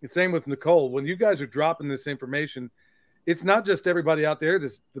 The same with Nicole. When you guys are dropping this information, it's not just everybody out there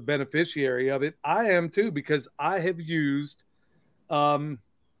that's the beneficiary of it. I am too, because I have used a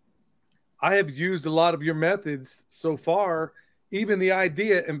lot of your methods so far. Even the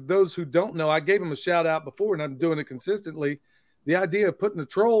idea, and those who don't know, I gave them a shout out before, and I'm doing it consistently. The idea of putting the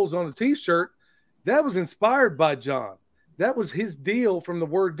trolls on a T-shirt, that was inspired by John. That was his deal from the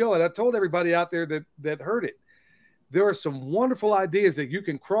word go. And I told everybody out there that heard it. There are some wonderful ideas that you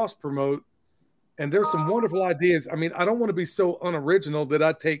can cross promote. And there's some wonderful ideas. I mean, I don't want to be so unoriginal that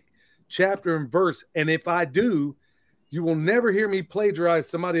I take chapter and verse. And if I do, you will never hear me plagiarize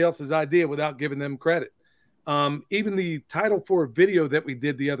somebody else's idea without giving them credit. Even the title for a video that we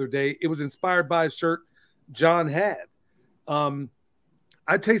did the other day, it was inspired by a shirt John had.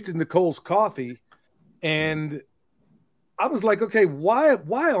 I tasted Nicole's coffee and I was like, okay, why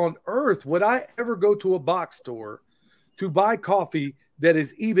on earth would I ever go to a box store to buy coffee that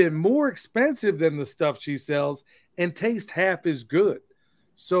is even more expensive than the stuff she sells and taste half as good?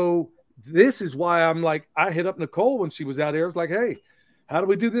 So this is why I'm like, I hit up Nicole when she was out here. I was like, hey, how do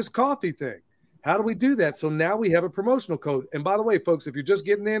we do this coffee thing? How do we do that? So now we have a promotional code. And by the way, folks, if you're just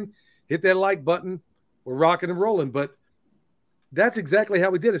getting in, hit that like button. We're rocking and rolling. But that's exactly how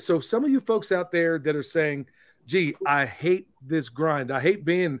we did it. So some of you folks out there that are saying, gee, I hate this grind. I hate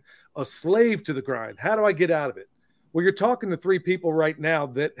being a slave to the grind. How do I get out of it? Well, you're talking to 3 people right now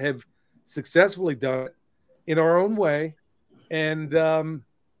that have successfully done it in our own way. And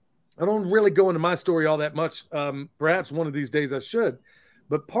I don't really go into my story all that much. Perhaps one of these days I should.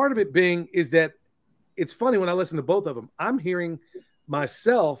 But part of it being is that it's funny when I listen to both of them, I'm hearing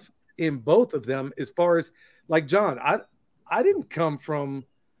myself in both of them as far as like John, I didn't come from,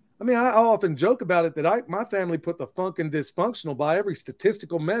 I mean, I often joke about it that my family put the funk and dysfunctional by every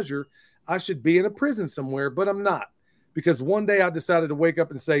statistical measure. I should be in a prison somewhere, but I'm not. Because one day I decided to wake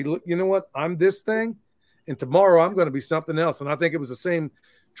up and say, look, you know what? I'm this thing. And tomorrow I'm going to be something else. And I think it was the same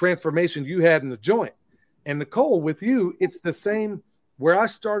transformation you had in the joint. And Nicole, with you, it's the same where I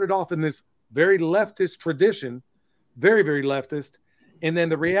started off in this very leftist tradition, very, very leftist. And then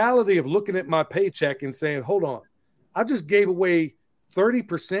the reality of looking at my paycheck and saying, hold on, I just gave away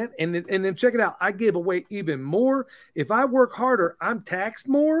 30%. And then check it out. I gave away even more. If I work harder, I'm taxed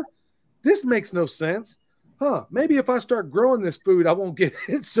more. This makes no sense. Maybe if I start growing this food, I won't get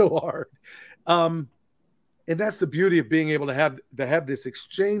hit so hard. And that's the beauty of being able to have this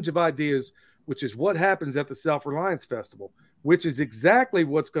exchange of ideas, which is what happens at the Self-Reliance Festival, which is exactly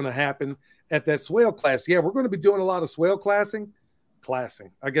what's going to happen at that swale class. Yeah, we're going to be doing a lot of swale classing.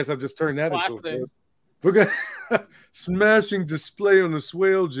 I guess I just turned that into a word. We're going to smashing display on the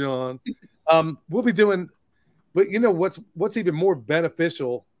swale, John. We'll be doing, but you know what's even more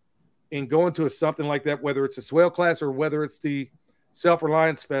beneficial in going to something like that, whether it's a swale class or whether it's the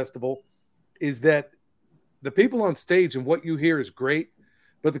Self-Reliance Festival, is that the people on stage and what you hear is great,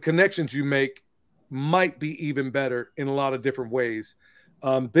 but the connections you make might be even better in a lot of different ways.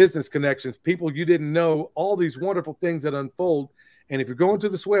 Business connections, people you didn't know, all these wonderful things that unfold. And if you're going to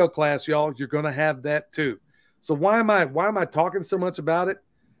the swale class, y'all, you're going to have that too. So why am I talking so much about it?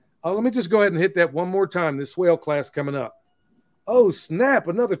 Let me just go ahead and hit that one more time. This swale class coming up. Oh, snap.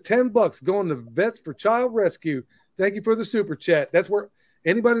 Another $10 going to Vets for Child Rescue. Thank you for the super chat. That's where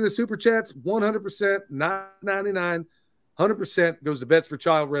anybody that super chats, 100%, not 99, 100% goes to Vets for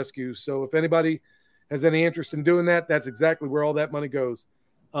Child Rescue. So if anybody has any interest in doing that, that's exactly where all that money goes.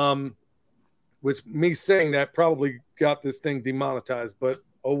 Which me saying that probably got this thing demonetized, but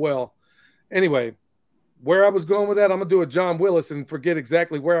oh well. Anyway, where I was going with that, I'm going to do a John Willis and forget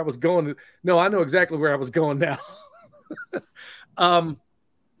exactly where I was going. No, I know exactly where I was going now.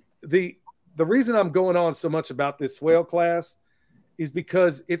 The reason I'm going on so much about this swale class is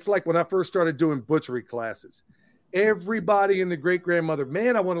because it's like when I first started doing butchery classes. Everybody in the great-grandmother,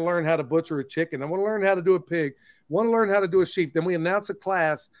 man, I want to learn how to butcher a chicken. I want to learn how to do a pig. I want to learn how to do a sheep. Then we announce a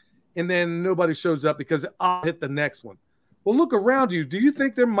class, and then nobody shows up because I'll hit the next one. Well, look around you. Do you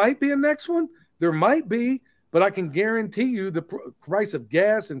think there might be a next one? There might be, but I can guarantee you the price of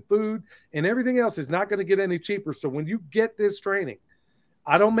gas and food and everything else is not going to get any cheaper. So when you get this training,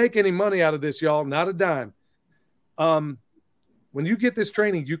 I don't make any money out of this, y'all, not a dime. When you get this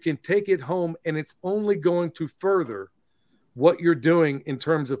training, you can take it home, and it's only going to further what you're doing in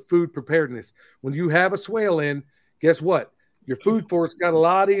terms of food preparedness. When you have a swale in, guess what? Your food force got a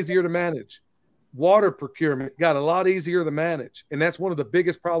lot easier to manage. Water procurement got a lot easier to manage. And that's one of the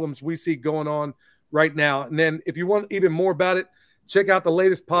biggest problems we see going on right now. And then if you want even more about it, check out the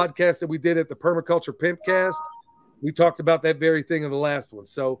latest podcast that we did at the Permaculture Pimpcast. We talked about that very thing in the last one.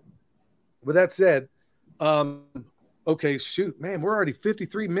 So with that said, okay, shoot, man, we're already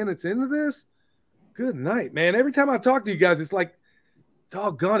 53 minutes into this. Good night, man. Every time I talk to you guys, it's like,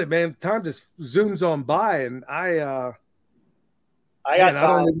 doggone it, man. Time just zooms on by, and I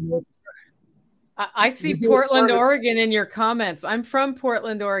don't even know what to say. I see Portland, Oregon in your comments. I'm from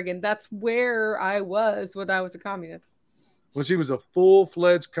Portland, Oregon. That's where I was when I was a communist. When she was a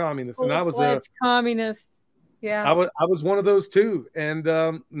full-fledged communist, and I was a communist. Yeah, I was one of those too. And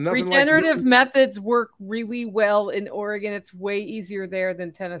regenerative methods work really well in Oregon. It's way easier there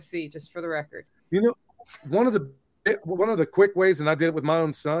than Tennessee, just for the record. You know, one of the quick ways, and I did it with my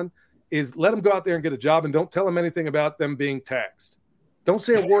own son, is let them go out there and get a job, and don't tell them anything about them being taxed. Don't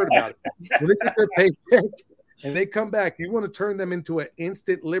say a word about it. When they get their paycheck and they come back, you want to turn them into an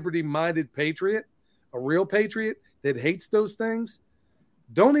instant liberty-minded patriot, a real patriot that hates those things.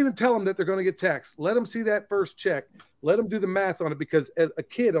 Don't even tell them that they're going to get taxed. Let them see that first check. Let them do the math on it, because a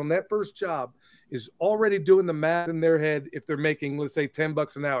kid on that first job is already doing the math in their head if they're making, let's say,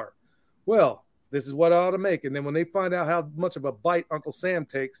 $10 an hour. Well, this is what I ought to make. And then when they find out how much of a bite Uncle Sam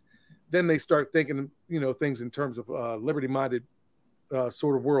takes, then they start thinking, things in terms of liberty-minded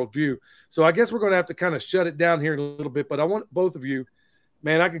sort of worldview. So I guess we're going to have to kind of shut it down here in a little bit, but I want both of you,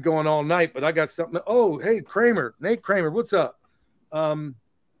 man, I could go on all night, but I got something. Oh, hey, Nate Kramer, what's up?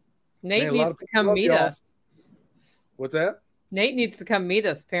 Nate needs to come meet us. What's that? Nate needs to come meet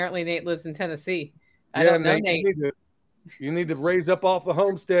us. Apparently, Nate lives in Tennessee. I Yeah, don't know Nate. You need to raise up off the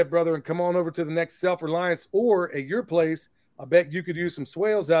homestead, brother, and come on over to the next Self-Reliance, or at your place. I bet you could use some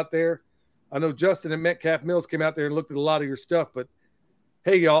swales out there. I know Justin and Metcalf Mills came out there and looked at a lot of your stuff, but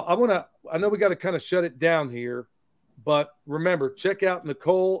hey, y'all, I know we got to kind of shut it down here, but remember, check out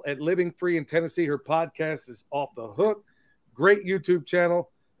Nicole at Living Free in Tennessee. Her podcast is Off the Hook. Great YouTube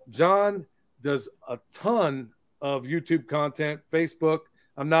channel. John does a ton of YouTube content, Facebook.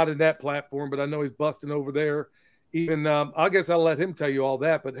 I'm not in that platform, but I know he's busting over there. Even, I guess I'll let him tell you all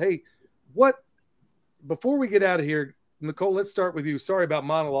that. But hey, before we get out of here, Nicole, let's start with you. Sorry about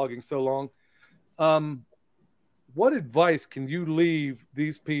monologuing so long. What advice can you leave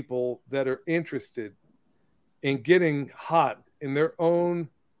these people that are interested in getting hot in their own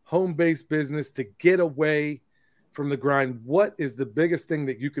home-based business to get away from the grind? What is the biggest thing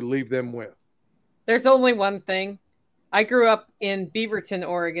that you could leave them with? There's only one thing. I grew up in Beaverton,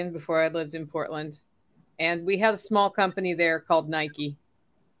 Oregon before I lived in Portland. And we had a small company there called Nike,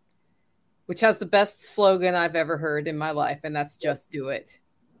 which has the best slogan I've ever heard in my life. And that's just do it.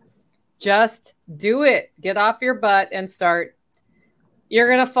 Just do it. Get off your butt and start. You're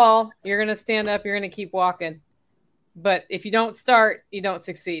going to fall. You're going to stand up. You're going to keep walking. But if you don't start, you don't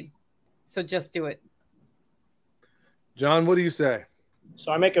succeed. So just do it. John, what do you say?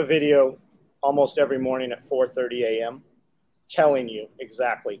 So I make a video almost every morning at 4:30 a.m. telling you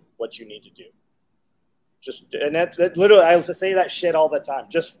exactly what you need to do. And that literally, I say that shit all the time.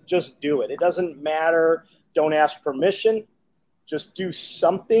 Just do it. It doesn't matter. Don't ask permission. Just do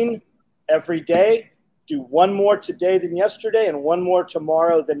something every day. Do one more today than yesterday and one more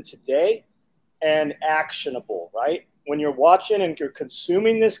tomorrow than today. And actionable, right? When you're watching and you're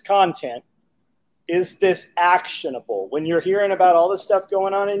consuming this content, is this actionable? When you're hearing about all this stuff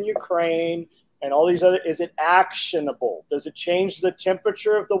going on in Ukraine and all these other, is it actionable? Does it change the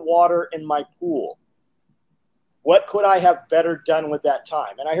temperature of the water in my pool? What could I have better done with that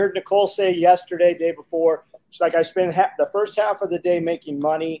time? And I heard Nicole say yesterday, day before, she's like, I spend the first half of the day making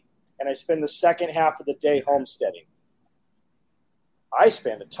money and I spend the second half of the day homesteading. I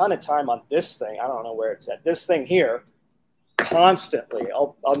spend a ton of time on this thing. I don't know where it's at. This thing here constantly.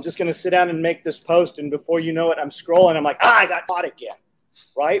 I'm just going to sit down and make this post. And before you know it, I'm scrolling. I'm like, I got caught again,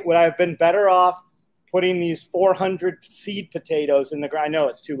 right? Would I have been better off putting these 400 seed potatoes in the ground? I know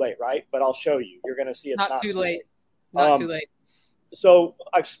it's too late, right? But I'll show you. You're going to see it's not too late. Not too late. So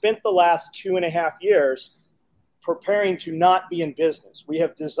I've spent the last 2.5 years preparing to not be in business. We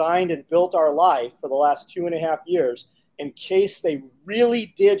have designed and built our life for the last 2.5 years in case they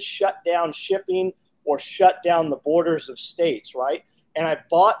really did shut down shipping or shut down the borders of states, right? And I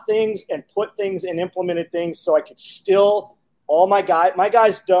bought things and put things and implemented things so I could still, my guys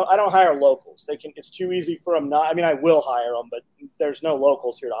I don't hire locals. It's too easy for them not, I will hire them, but there's no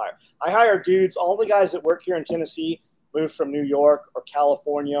locals here to hire. I hire dudes, all the guys that work here in Tennessee moved from New York or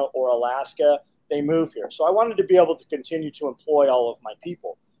California or Alaska. They move here. So I wanted to be able to continue to employ all of my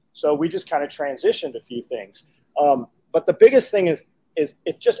people. So we just kind of transitioned a few things. But the biggest thing is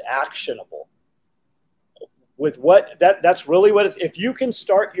it's just actionable. With that's really what it's, if you can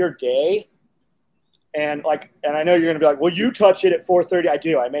start your day and I know you're going to be like, well, you touch it at 4:30. I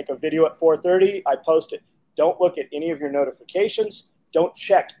do. I make a video at 4:30. I post it. Don't look at any of your notifications. Don't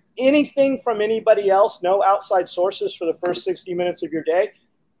check anything from anybody else. No outside sources for the first 60 minutes of your day.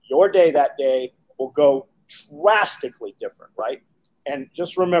 Your day that day will go drastically different, right? And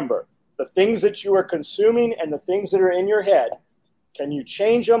just remember, the things that you are consuming and the things that are in your head, can you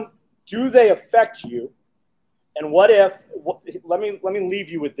change them? Do they affect you? And let me leave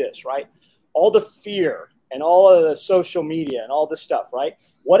you with this, right? All the fear and all of the social media and all this stuff, right?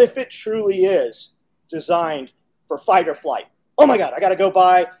 What if it truly is designed for fight or flight? Oh my God, I got to go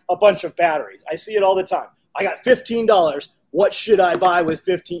buy a bunch of batteries. I see it all the time. I got $15. What should I buy with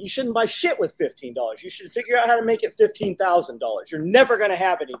 $15? You shouldn't buy shit with $15. You should figure out how to make it $15,000. You're never going to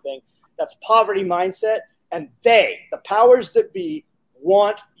have anything. That's poverty mindset. And the powers that be,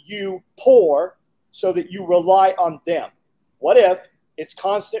 want you poor so that you rely on them. What if it's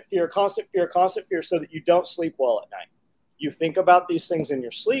constant fear, constant fear, constant fear, so that you don't sleep well at night? You think about these things in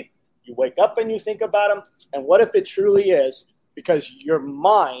your sleep. You wake up and you think about them. And what if it truly is because your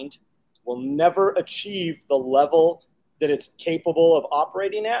mind will never achieve the level that it's capable of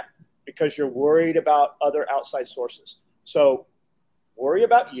operating at because you're worried about other outside sources? So worry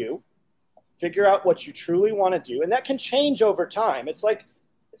about you. Figure out what you truly want to do. And that can change over time. It's like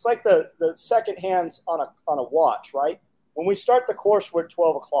the second hands on a watch, right? When we start the course, we're at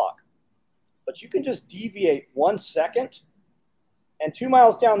 12 o'clock. But you can just deviate 1 second And 2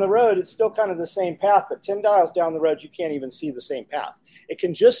 miles down the road, it's still kind of the same path, but 10 miles down the road, you can't even see the same path. It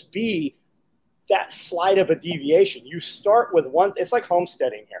can just be that slight of a deviation. You start with one, it's like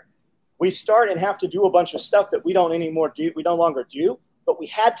homesteading here. We start and have to do a bunch of stuff that we don't anymore do, we no longer do, but we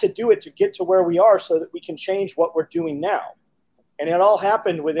had to do it to get to where we are so that we can change what we're doing now. And it all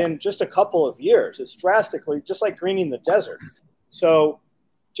happened within just a couple of years. It's drastically, just like greening the desert. So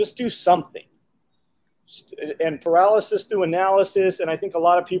just do something. And paralysis through analysis. And I think a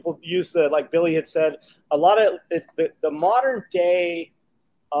lot of people use like Billy had said, a lot of it's the modern day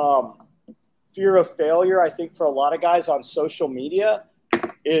fear of failure, I think for a lot of guys on social media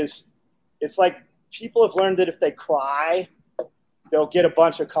it's like people have learned that if they cry, they'll get a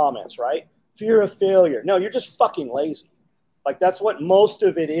bunch of comments, right? Fear of failure. No, you're just fucking lazy. Like that's what most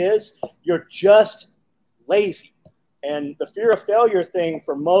of it is. You're just lazy. And the fear of failure thing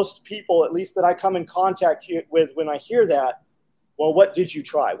for most people, at least that I come in contact with when I hear that, well, what did you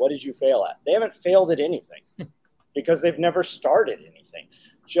try? What did you fail at? They haven't failed at anything because they've never started anything.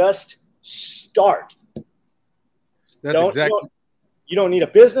 Just start. You don't need a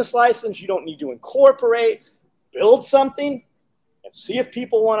business license. You don't need to incorporate. Build something and see if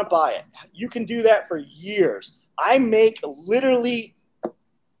people want to buy it. You can do that for years. I make literally,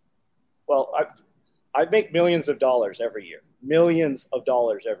 well, I make millions of dollars every year. Millions of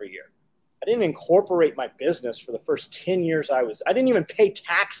dollars every year. I didn't incorporate my business for the first 10 years I didn't even pay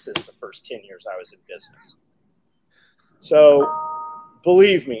taxes the first 10 years I was in business. So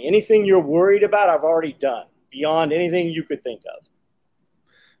believe me, anything you're worried about, I've already done beyond anything you could think of.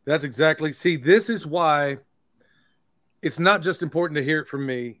 That's exactly. See, this is why it's not just important to hear it from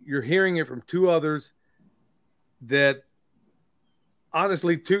me. You're hearing it from two others that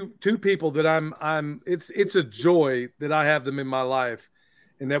honestly, two people that it's a joy that I have them in my life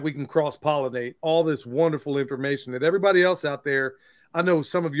and that we can cross-pollinate all this wonderful information that everybody else out there, I know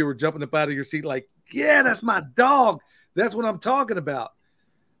some of you are jumping up out of your seat like, yeah, that's my dog. That's what I'm talking about.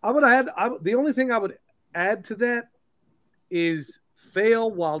 The only thing I would add to that is fail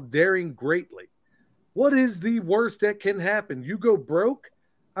while daring greatly. What is the worst that can happen? You go broke?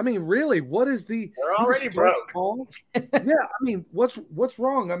 I mean, really, what is the? We're already broke. Yeah, I mean, what's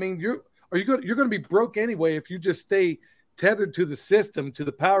wrong? I mean, you're going to be broke anyway if you just stay tethered to the system, to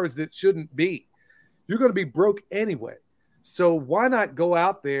the powers that shouldn't be. You're going to be broke anyway. So why not go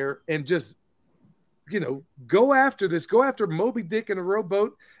out there and just, go after this, go after Moby Dick in a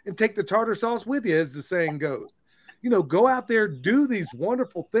rowboat and take the tartar sauce with you, as the saying goes. Go out there, do these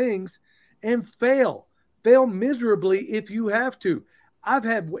wonderful things and fail miserably if you have to.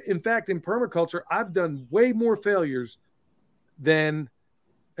 In fact, in permaculture, I've done way more failures and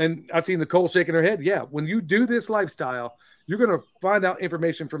I see Nicole shaking her head. Yeah, when you do this lifestyle, you're going to find out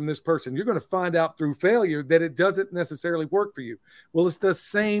information from this person. You're going to find out through failure that it doesn't necessarily work for you. Well, it's the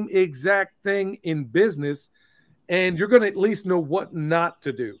same exact thing in business, and you're going to at least know what not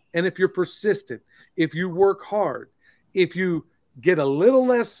to do. And if you're persistent, if you work hard, if you get a little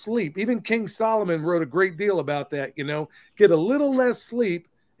less sleep, even King Solomon wrote a great deal about that, get a little less sleep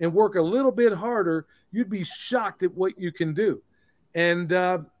and work a little bit harder, you'd be shocked at what you can do. And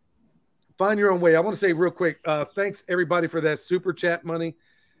find your own way. I want to say real quick, thanks everybody for that super chat money.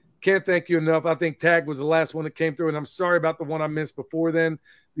 Can't thank you enough. I think Tag was the last one that came through, and I'm sorry about the one I missed before then.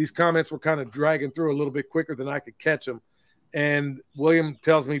 These comments were kind of dragging through a little bit quicker than I could catch them. And William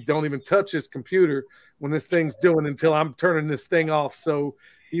tells me don't even touch his computer when this thing's doing until I'm turning this thing off. So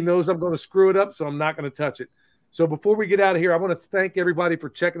he knows I'm going to screw it up, so I'm not going to touch it. So before we get out of here, I want to thank everybody for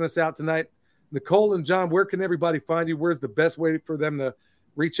checking us out tonight. Nicole and John, where can everybody find you? Where's the best way for them to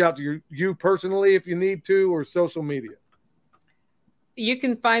reach out to you personally if you need to, or social media? You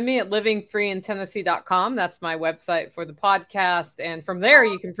can find me at livingfreeintennessee.com. That's my website for the podcast. And from there,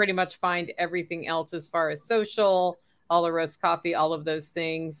 you can pretty much find everything else as far as social, All the Roast Coffee, all of those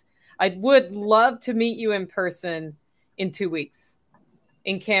things. I would love to meet you in person in 2 weeks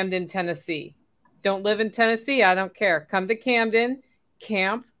in Camden, Tennessee. Don't live in Tennessee. I don't care. Come to Camden,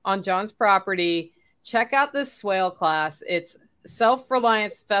 camp on John's property. Check out this swale class. It's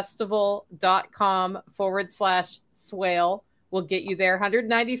selfreliancefestival.com/swale. We'll get you there.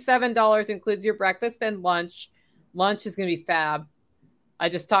 $197 includes your breakfast and lunch. Lunch is going to be fab. I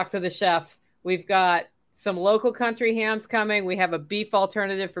just talked to the chef. We've got some local country hams coming. We have a beef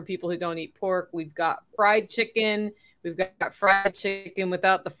alternative for people who don't eat pork. We've got fried chicken. We've got fried chicken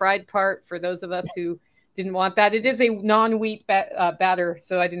without the fried part for those of us who didn't want that. It is a non-wheat batter,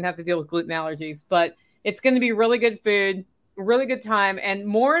 so I didn't have to deal with gluten allergies. But it's going to be really good food, really good time, and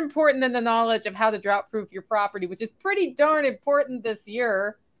more important than the knowledge of how to drought-proof your property, which is pretty darn important this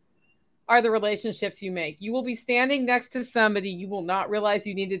year. are the relationships you make. You will be standing next to somebody you will not realize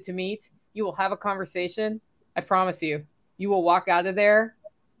you needed to meet. You will have a conversation. I promise you, you will walk out of there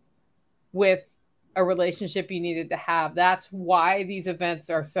with a relationship you needed to have. That's why these events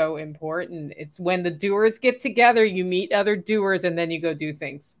are so important. It's when the doers get together, you meet other doers, and then you go do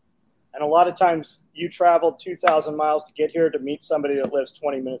things. And a lot of times you traveled 2,000 miles to get here to meet somebody that lives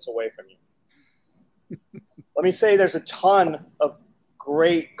 20 minutes away from you. Let me say there's a ton of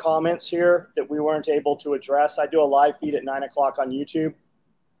great comments here that we weren't able to address. I do a live feed at 9 o'clock on YouTube.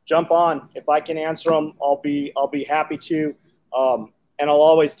 Jump on. If I can answer them, I'll be happy to. And I'll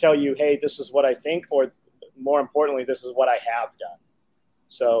always tell you, hey, this is what I think, or more importantly, this is what I have done.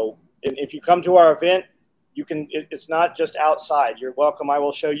 So if you come to our event, you can. It's not just outside. You're welcome. I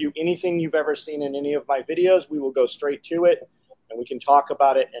will show you anything you've ever seen in any of my videos. We will go straight to it, and we can talk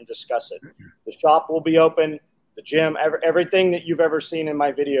about it and discuss it. The shop will be open. The gym, everything that you've ever seen in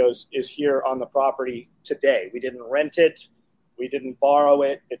my videos is here on the property today. We didn't rent it. We didn't borrow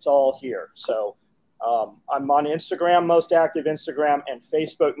it. It's all here. So I'm on Instagram, most active Instagram, and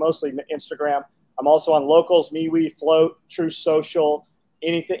Facebook, mostly Instagram. I'm also on Locals, MeWe, Float, True Social,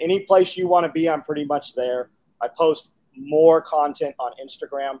 anything, any place you want to be, I'm pretty much there. I post more content on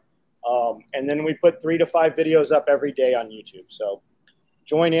Instagram. And then we put 3 to 5 videos up every day on YouTube. So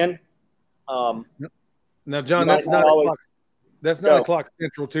join in. Now, John, that's 9 o'clock. That's 9 o'clock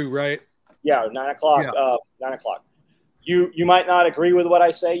Central too, right? Yeah, 9 o'clock. Yeah. 9 o'clock. You might not agree with what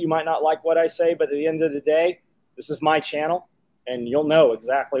I say. You might not like what I say, but at the end of the day, this is my channel, and you'll know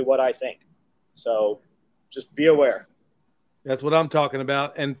exactly what I think. So just be aware. That's what I'm talking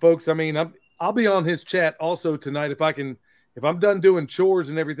about. And folks, I mean, I'll be on his chat also tonight if I'm done doing chores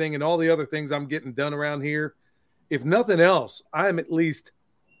and everything and all the other things I'm getting done around here. If nothing else, I'm at least,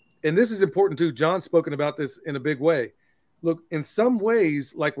 and this is important too, John's spoken about this in a big way. Look, in some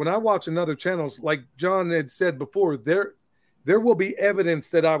ways, like when I watch another channels, like John had said before, there will be evidence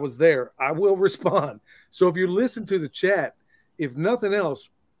that I was there. I will respond. So if you listen to the chat, if nothing else,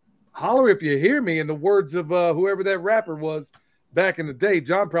 holler if you hear me, in the words of whoever that rapper was back in the day.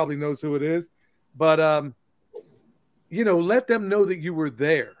 John probably knows who it is. But, let them know that you were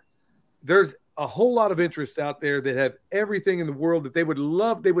there. There's a whole lot of interest out there that have everything in the world that they would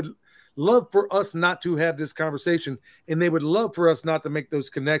love. They would love for us not to have this conversation, and they would love for us not to make those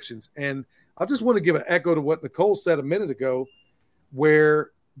connections. And I just want to give an echo to what Nicole said a minute ago,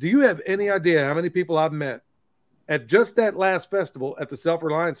 where do you have any idea how many people I've met at just that last festival, at the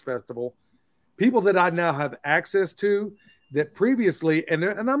Self-Reliance Festival, people that I now have access to that previously, and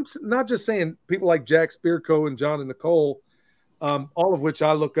I'm not just saying people like Jack Spearco and John and Nicole, all of which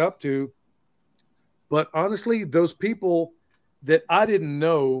I look up to, but honestly, those people that I didn't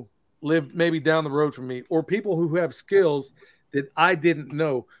know lived maybe down the road from me, or people who have skills that I didn't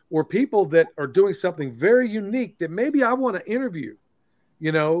know, or people that are doing something very unique that maybe I want to interview,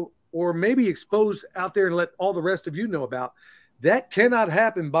 or maybe expose out there and let all the rest of you know about. That cannot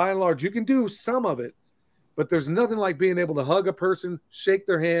happen by and large. You can do some of it, but there's nothing like being able to hug a person, shake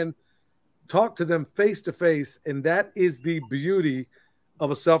their hand, talk to them face to face. And that is the beauty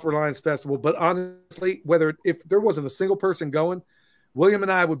of a Self-Reliance Festival. But honestly, if there wasn't a single person going, William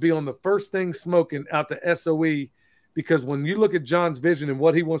and I would be on the first thing smoking out to SOE, because when you look at John's vision and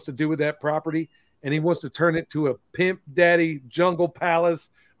what he wants to do with that property, and he wants to turn it to a pimp daddy jungle palace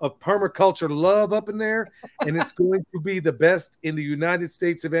of permaculture love up in there, and it's going to be the best in the United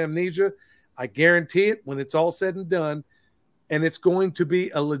States of Amnesia. I guarantee it when it's all said and done. And it's going to be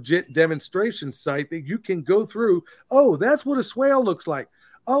a legit demonstration site that you can go through. Oh, that's what a swale looks like.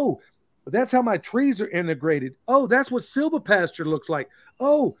 Oh, that's how my trees are integrated. Oh, that's what silvopasture looks like.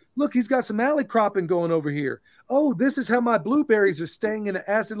 Oh, look, he's got some alley cropping going over here. Oh, this is how my blueberries are staying in an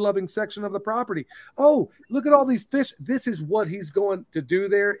acid-loving section of the property. Oh, look at all these fish. This is what he's going to do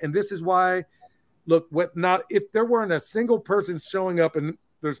there, and this is why, look, if there weren't a single person showing up, and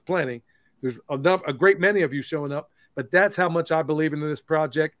there's plenty, there's a great many of you showing up, but that's how much I believe in this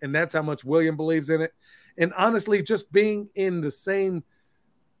project, and that's how much William believes in it. And honestly, just being in the same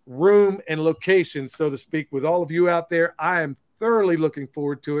room and location, so to speak, with all of you out there, I am thoroughly looking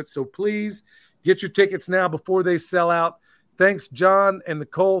forward to it. So please get your tickets now before they sell out. Thanks, John and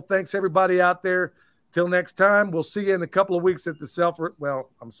Nicole. Thanks, everybody out there. Till next time, we'll see you in a couple of weeks at the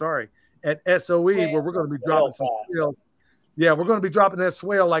at SOE, where we're going to be dropping some swale. Yeah, we're going to be dropping that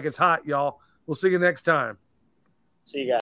swale like it's hot, y'all. We'll see you next time. See you guys.